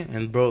Johnny,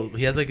 and bro,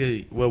 he has like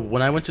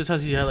when I went to his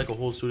house, he had like a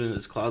whole studio in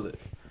his closet.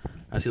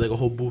 I see like a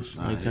whole booth.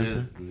 Nah, like,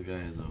 this guy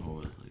has a whole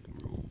like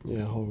room, bro.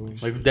 Yeah, whole room.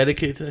 like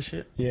dedicated to that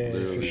shit. Yeah,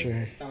 Literally. for sure.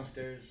 It's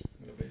downstairs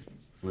in the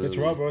basement. It's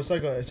raw, bro.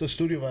 It's a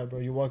studio vibe, bro.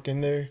 You walk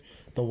in there,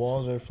 the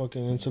walls are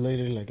fucking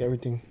insulated, like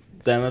everything.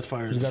 Damn, that's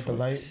fire. He's as got the fuck.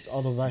 light,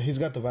 all the light. He's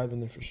got the vibe in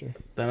there for sure.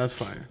 Damn, that's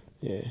fire.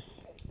 Yeah.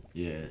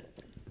 Yeah.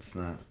 It's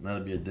not to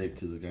be a dick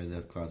to the guys that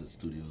have closet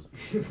studios.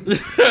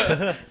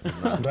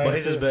 Brian,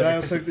 he's just better.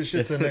 Brian took this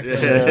shit to the next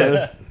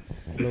level.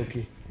 Low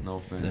key. No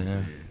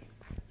offense.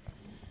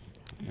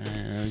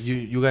 Yeah.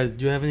 You guys,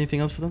 do you have anything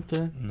else for them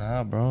today?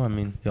 Nah, bro. I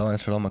mean, y'all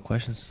answered all my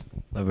questions.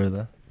 La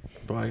verdad.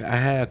 Bro, I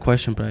had a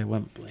question, but I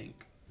went blank.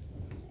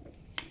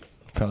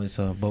 Probably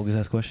a bogus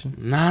ass question.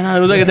 Nah, it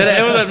was like a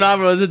dead. It was like, nah,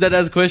 bro, it was a dead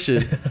ass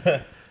question.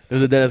 It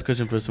was a dead ass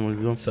question for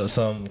someone. So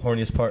some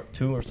horniest part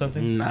 2 or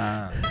something?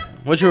 Nah.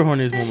 What's your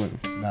horniest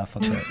moment? Nah,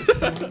 fuck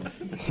that.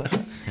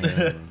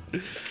 Yeah,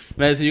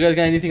 Man, so you guys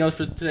got anything else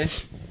for today?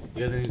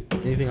 You guys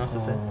anything else to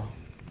say?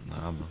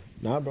 nah, bro.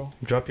 Nah, bro.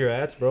 Drop your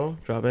ads, bro.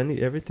 Drop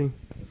everything.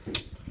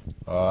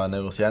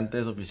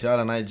 Negociantes Oficial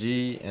on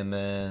IG, and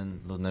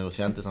then Los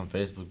Negociantes on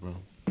Facebook, bro.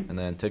 And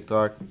then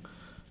TikTok,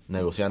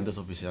 Negociantes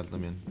Oficial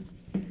también.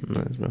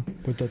 Nice, bro.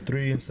 With the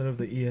 3 instead of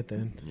the E at the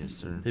end. Yes,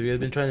 sir. Have you guys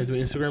been trying to do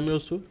Instagram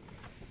reels too?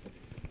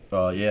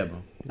 Yeah,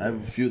 bro. I have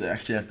a few that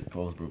actually have to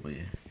post, bro, but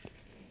yeah.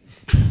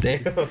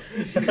 Damn.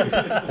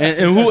 And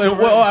who? And,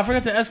 oh, I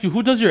forgot to ask you.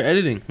 Who does your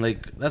editing?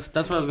 Like that's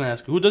what I was gonna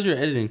ask you. Who does your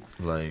editing?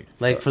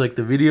 Like For like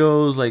the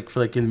videos, like for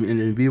like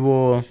in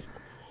vivo,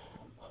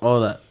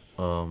 all that.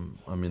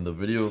 I mean the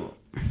video,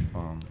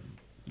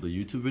 the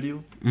YouTube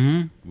video.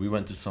 Mm-hmm. We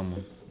went to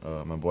someone,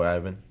 my boy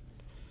Ivan.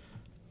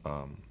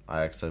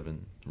 IX7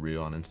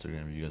 Rio on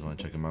Instagram. If you guys want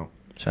to check him out.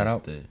 Shout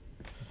out.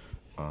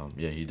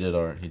 Yeah, he did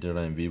our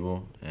in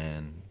vivo,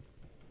 and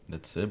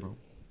that's it, bro.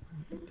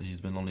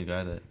 He's been the only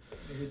guy that.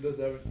 He does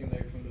everything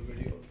like from the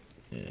videos.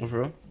 Yeah. Oh, for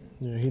real?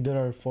 Yeah, he did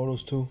our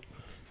photos too.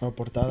 Our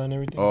portada and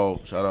everything.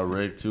 Oh, shout out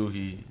Rick too.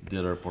 He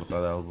did our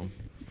Portada album.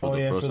 For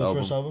the first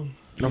album.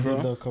 He Oh, did for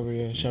real? the cover,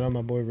 yeah. Shout out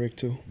my boy Rick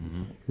too.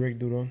 Mm-hmm. Rick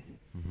Duron.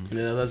 Mm-hmm.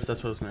 Yeah, that's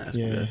what I was gonna ask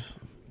you Yeah. guys.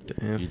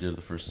 Damn. He did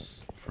the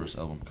first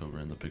album cover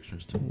and the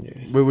pictures too. Yeah.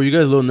 Wait, were you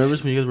guys a little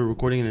nervous when you guys were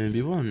recording it in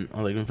vivo and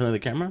like in front of the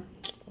camera?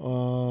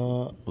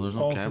 Well, there's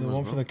no for the cameras,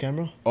 one bro. for the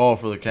camera. Oh,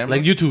 for the camera.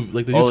 Like YouTube,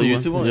 like the Oh,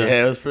 YouTube, the YouTube one.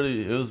 Yeah, it was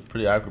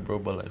pretty awkward, bro.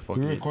 But like, fuck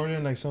We it.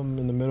 recorded like some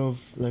in the middle of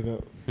like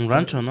a In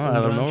Rancho, no? in I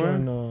don't Rancho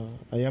know.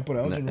 allá por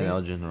Elgin, And right?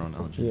 Elgin, around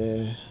Elgin.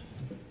 Yeah.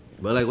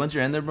 But like once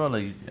you're in there, bro,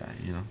 like yeah,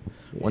 you know,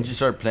 once you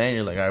start playing,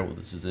 you're like, alright, well,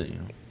 this is it, you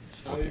know.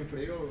 Just fuck it.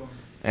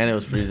 And it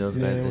was freezing. It was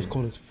Yeah, bad. it was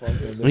cold as fuck.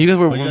 that When day. you guys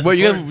were, But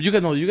you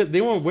guys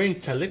they weren't wearing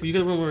chalecos. You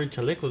guys weren't wearing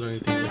chalecos or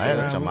anything. I had a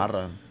Yeah,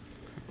 chamarra.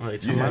 Oh,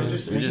 like, You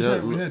chamarras.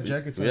 had- we had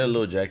jackets We had a on.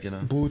 little jacket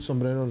on. Boots,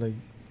 sombrero, like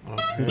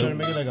we trying to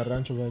make it like a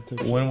rancho vibe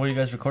type. When were you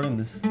guys recording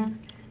this?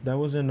 That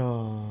was in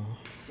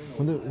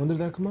when did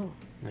that come out?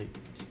 Like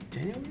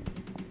January?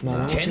 No, that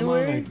came out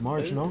January? like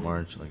March, no?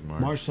 March.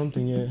 March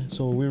something, yeah.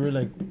 So we were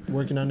like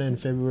working on it in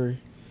February.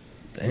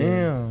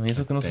 Damn. Y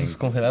eso que no se Dang.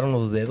 congelaron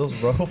los dedos,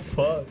 bro.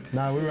 Fuck.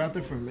 Nah, we were out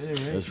there for a minute,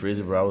 It right? was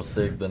freezing, bro. I was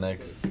sick the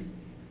next.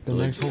 The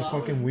next whole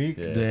fucking week.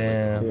 Yeah.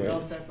 Damn. We were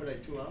outside for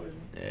like 2 hours.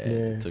 Yeah,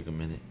 Yeah. it took a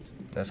minute.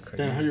 That's crazy.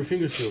 Damn, how your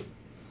fingers feel?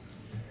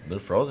 They're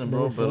frozen, bro.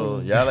 They were But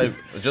frozen. yeah, like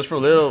just for a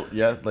little,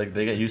 yeah, like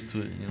they get used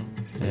to it, you know.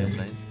 Yeah.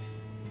 Playing.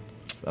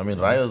 I mean,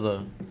 Rayo's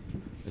el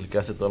que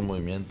hace todo el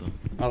movimiento.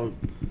 Oh,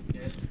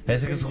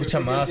 Ese que se escucha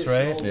más,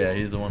 right? Yeah,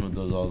 he's the one who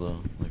does all the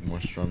like more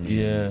strumming.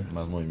 Yeah.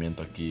 Más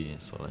movimiento aquí,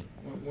 so like.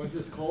 Once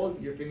it's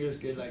cold, your fingers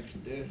get like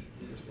stiff.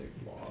 You're just like,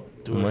 wow.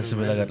 dude, Nomás se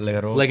ve man. le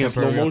agarró Like in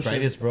slow temporary motion.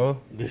 arthritis, bro.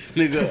 This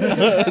nigga.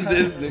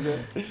 This nigga.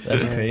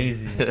 That's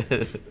crazy.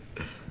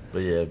 But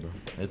yeah, bro,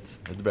 it's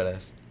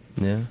badass.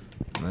 Yeah.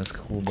 That's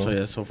cool, bro. So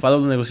yeah, so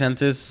follow the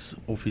Negociantes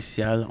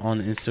Oficial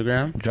on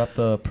Instagram. Drop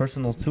the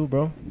personals too,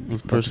 bro.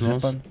 It's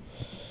personals.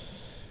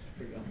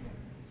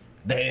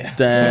 Damn.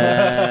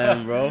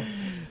 Damn, bro.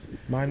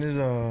 Mine is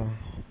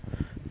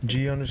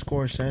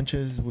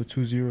G_Sanchez with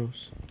 2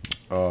 zeros.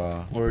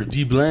 Or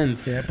G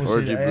Blends. Yeah, pues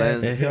Or sí, G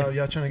Blend.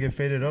 Y'all trying to get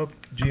faded up?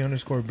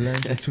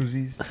 G_Blend with 2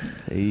 Z's.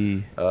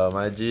 Hey.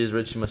 My G is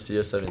Richie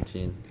Macias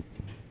 17.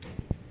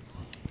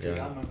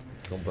 Yeah.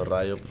 Compa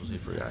Rayo, pues he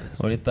forgot it.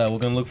 Ahorita we're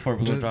gonna look for.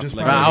 We're gonna drop Just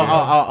like. find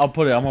I'll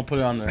put it. I'm gonna put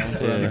it on there. I'm gonna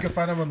put it on You there. can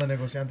find them on the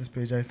Negociantes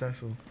page. Ahí está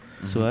su.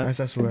 So Ahí what?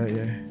 está su,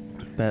 yeah.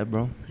 Bad,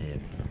 bro. Yeah.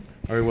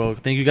 All right, well,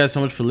 thank you guys so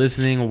much for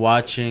listening,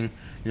 watching.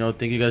 You know,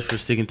 thank you guys for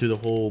sticking through the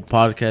whole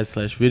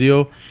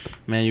podcast/video.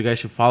 Man, you guys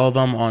should follow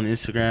them on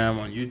Instagram,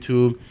 on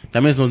YouTube.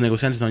 That means Los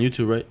Negociantes on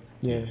YouTube, right?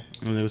 Yeah.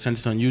 Los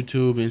Negociantes on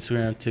YouTube,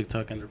 Instagram,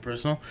 TikTok, and their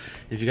personal.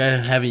 If you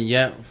guys haven't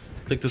yet,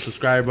 click the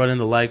subscribe button,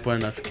 the like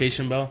button,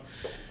 notification bell,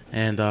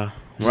 and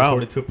we're out.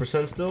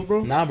 42% still, bro.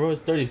 Nah, bro,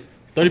 it's 30.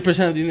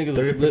 30% of these niggas.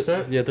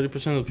 30%? Yeah, 30%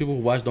 of the people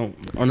who watch don't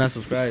are not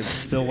subscribed.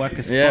 Still whack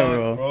as Yeah,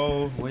 fuck,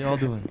 bro. What y'all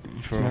doing?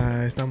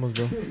 Estamos,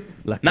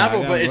 bro. Nah,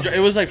 bro, but it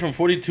was like from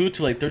 42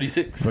 to like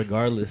 36.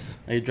 Regardless.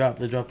 They dropped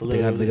a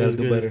little. They gotta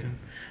do better.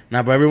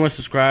 Nah, but everyone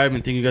subscribe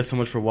and thank you guys so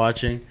much for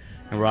watching.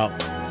 And we're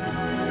out.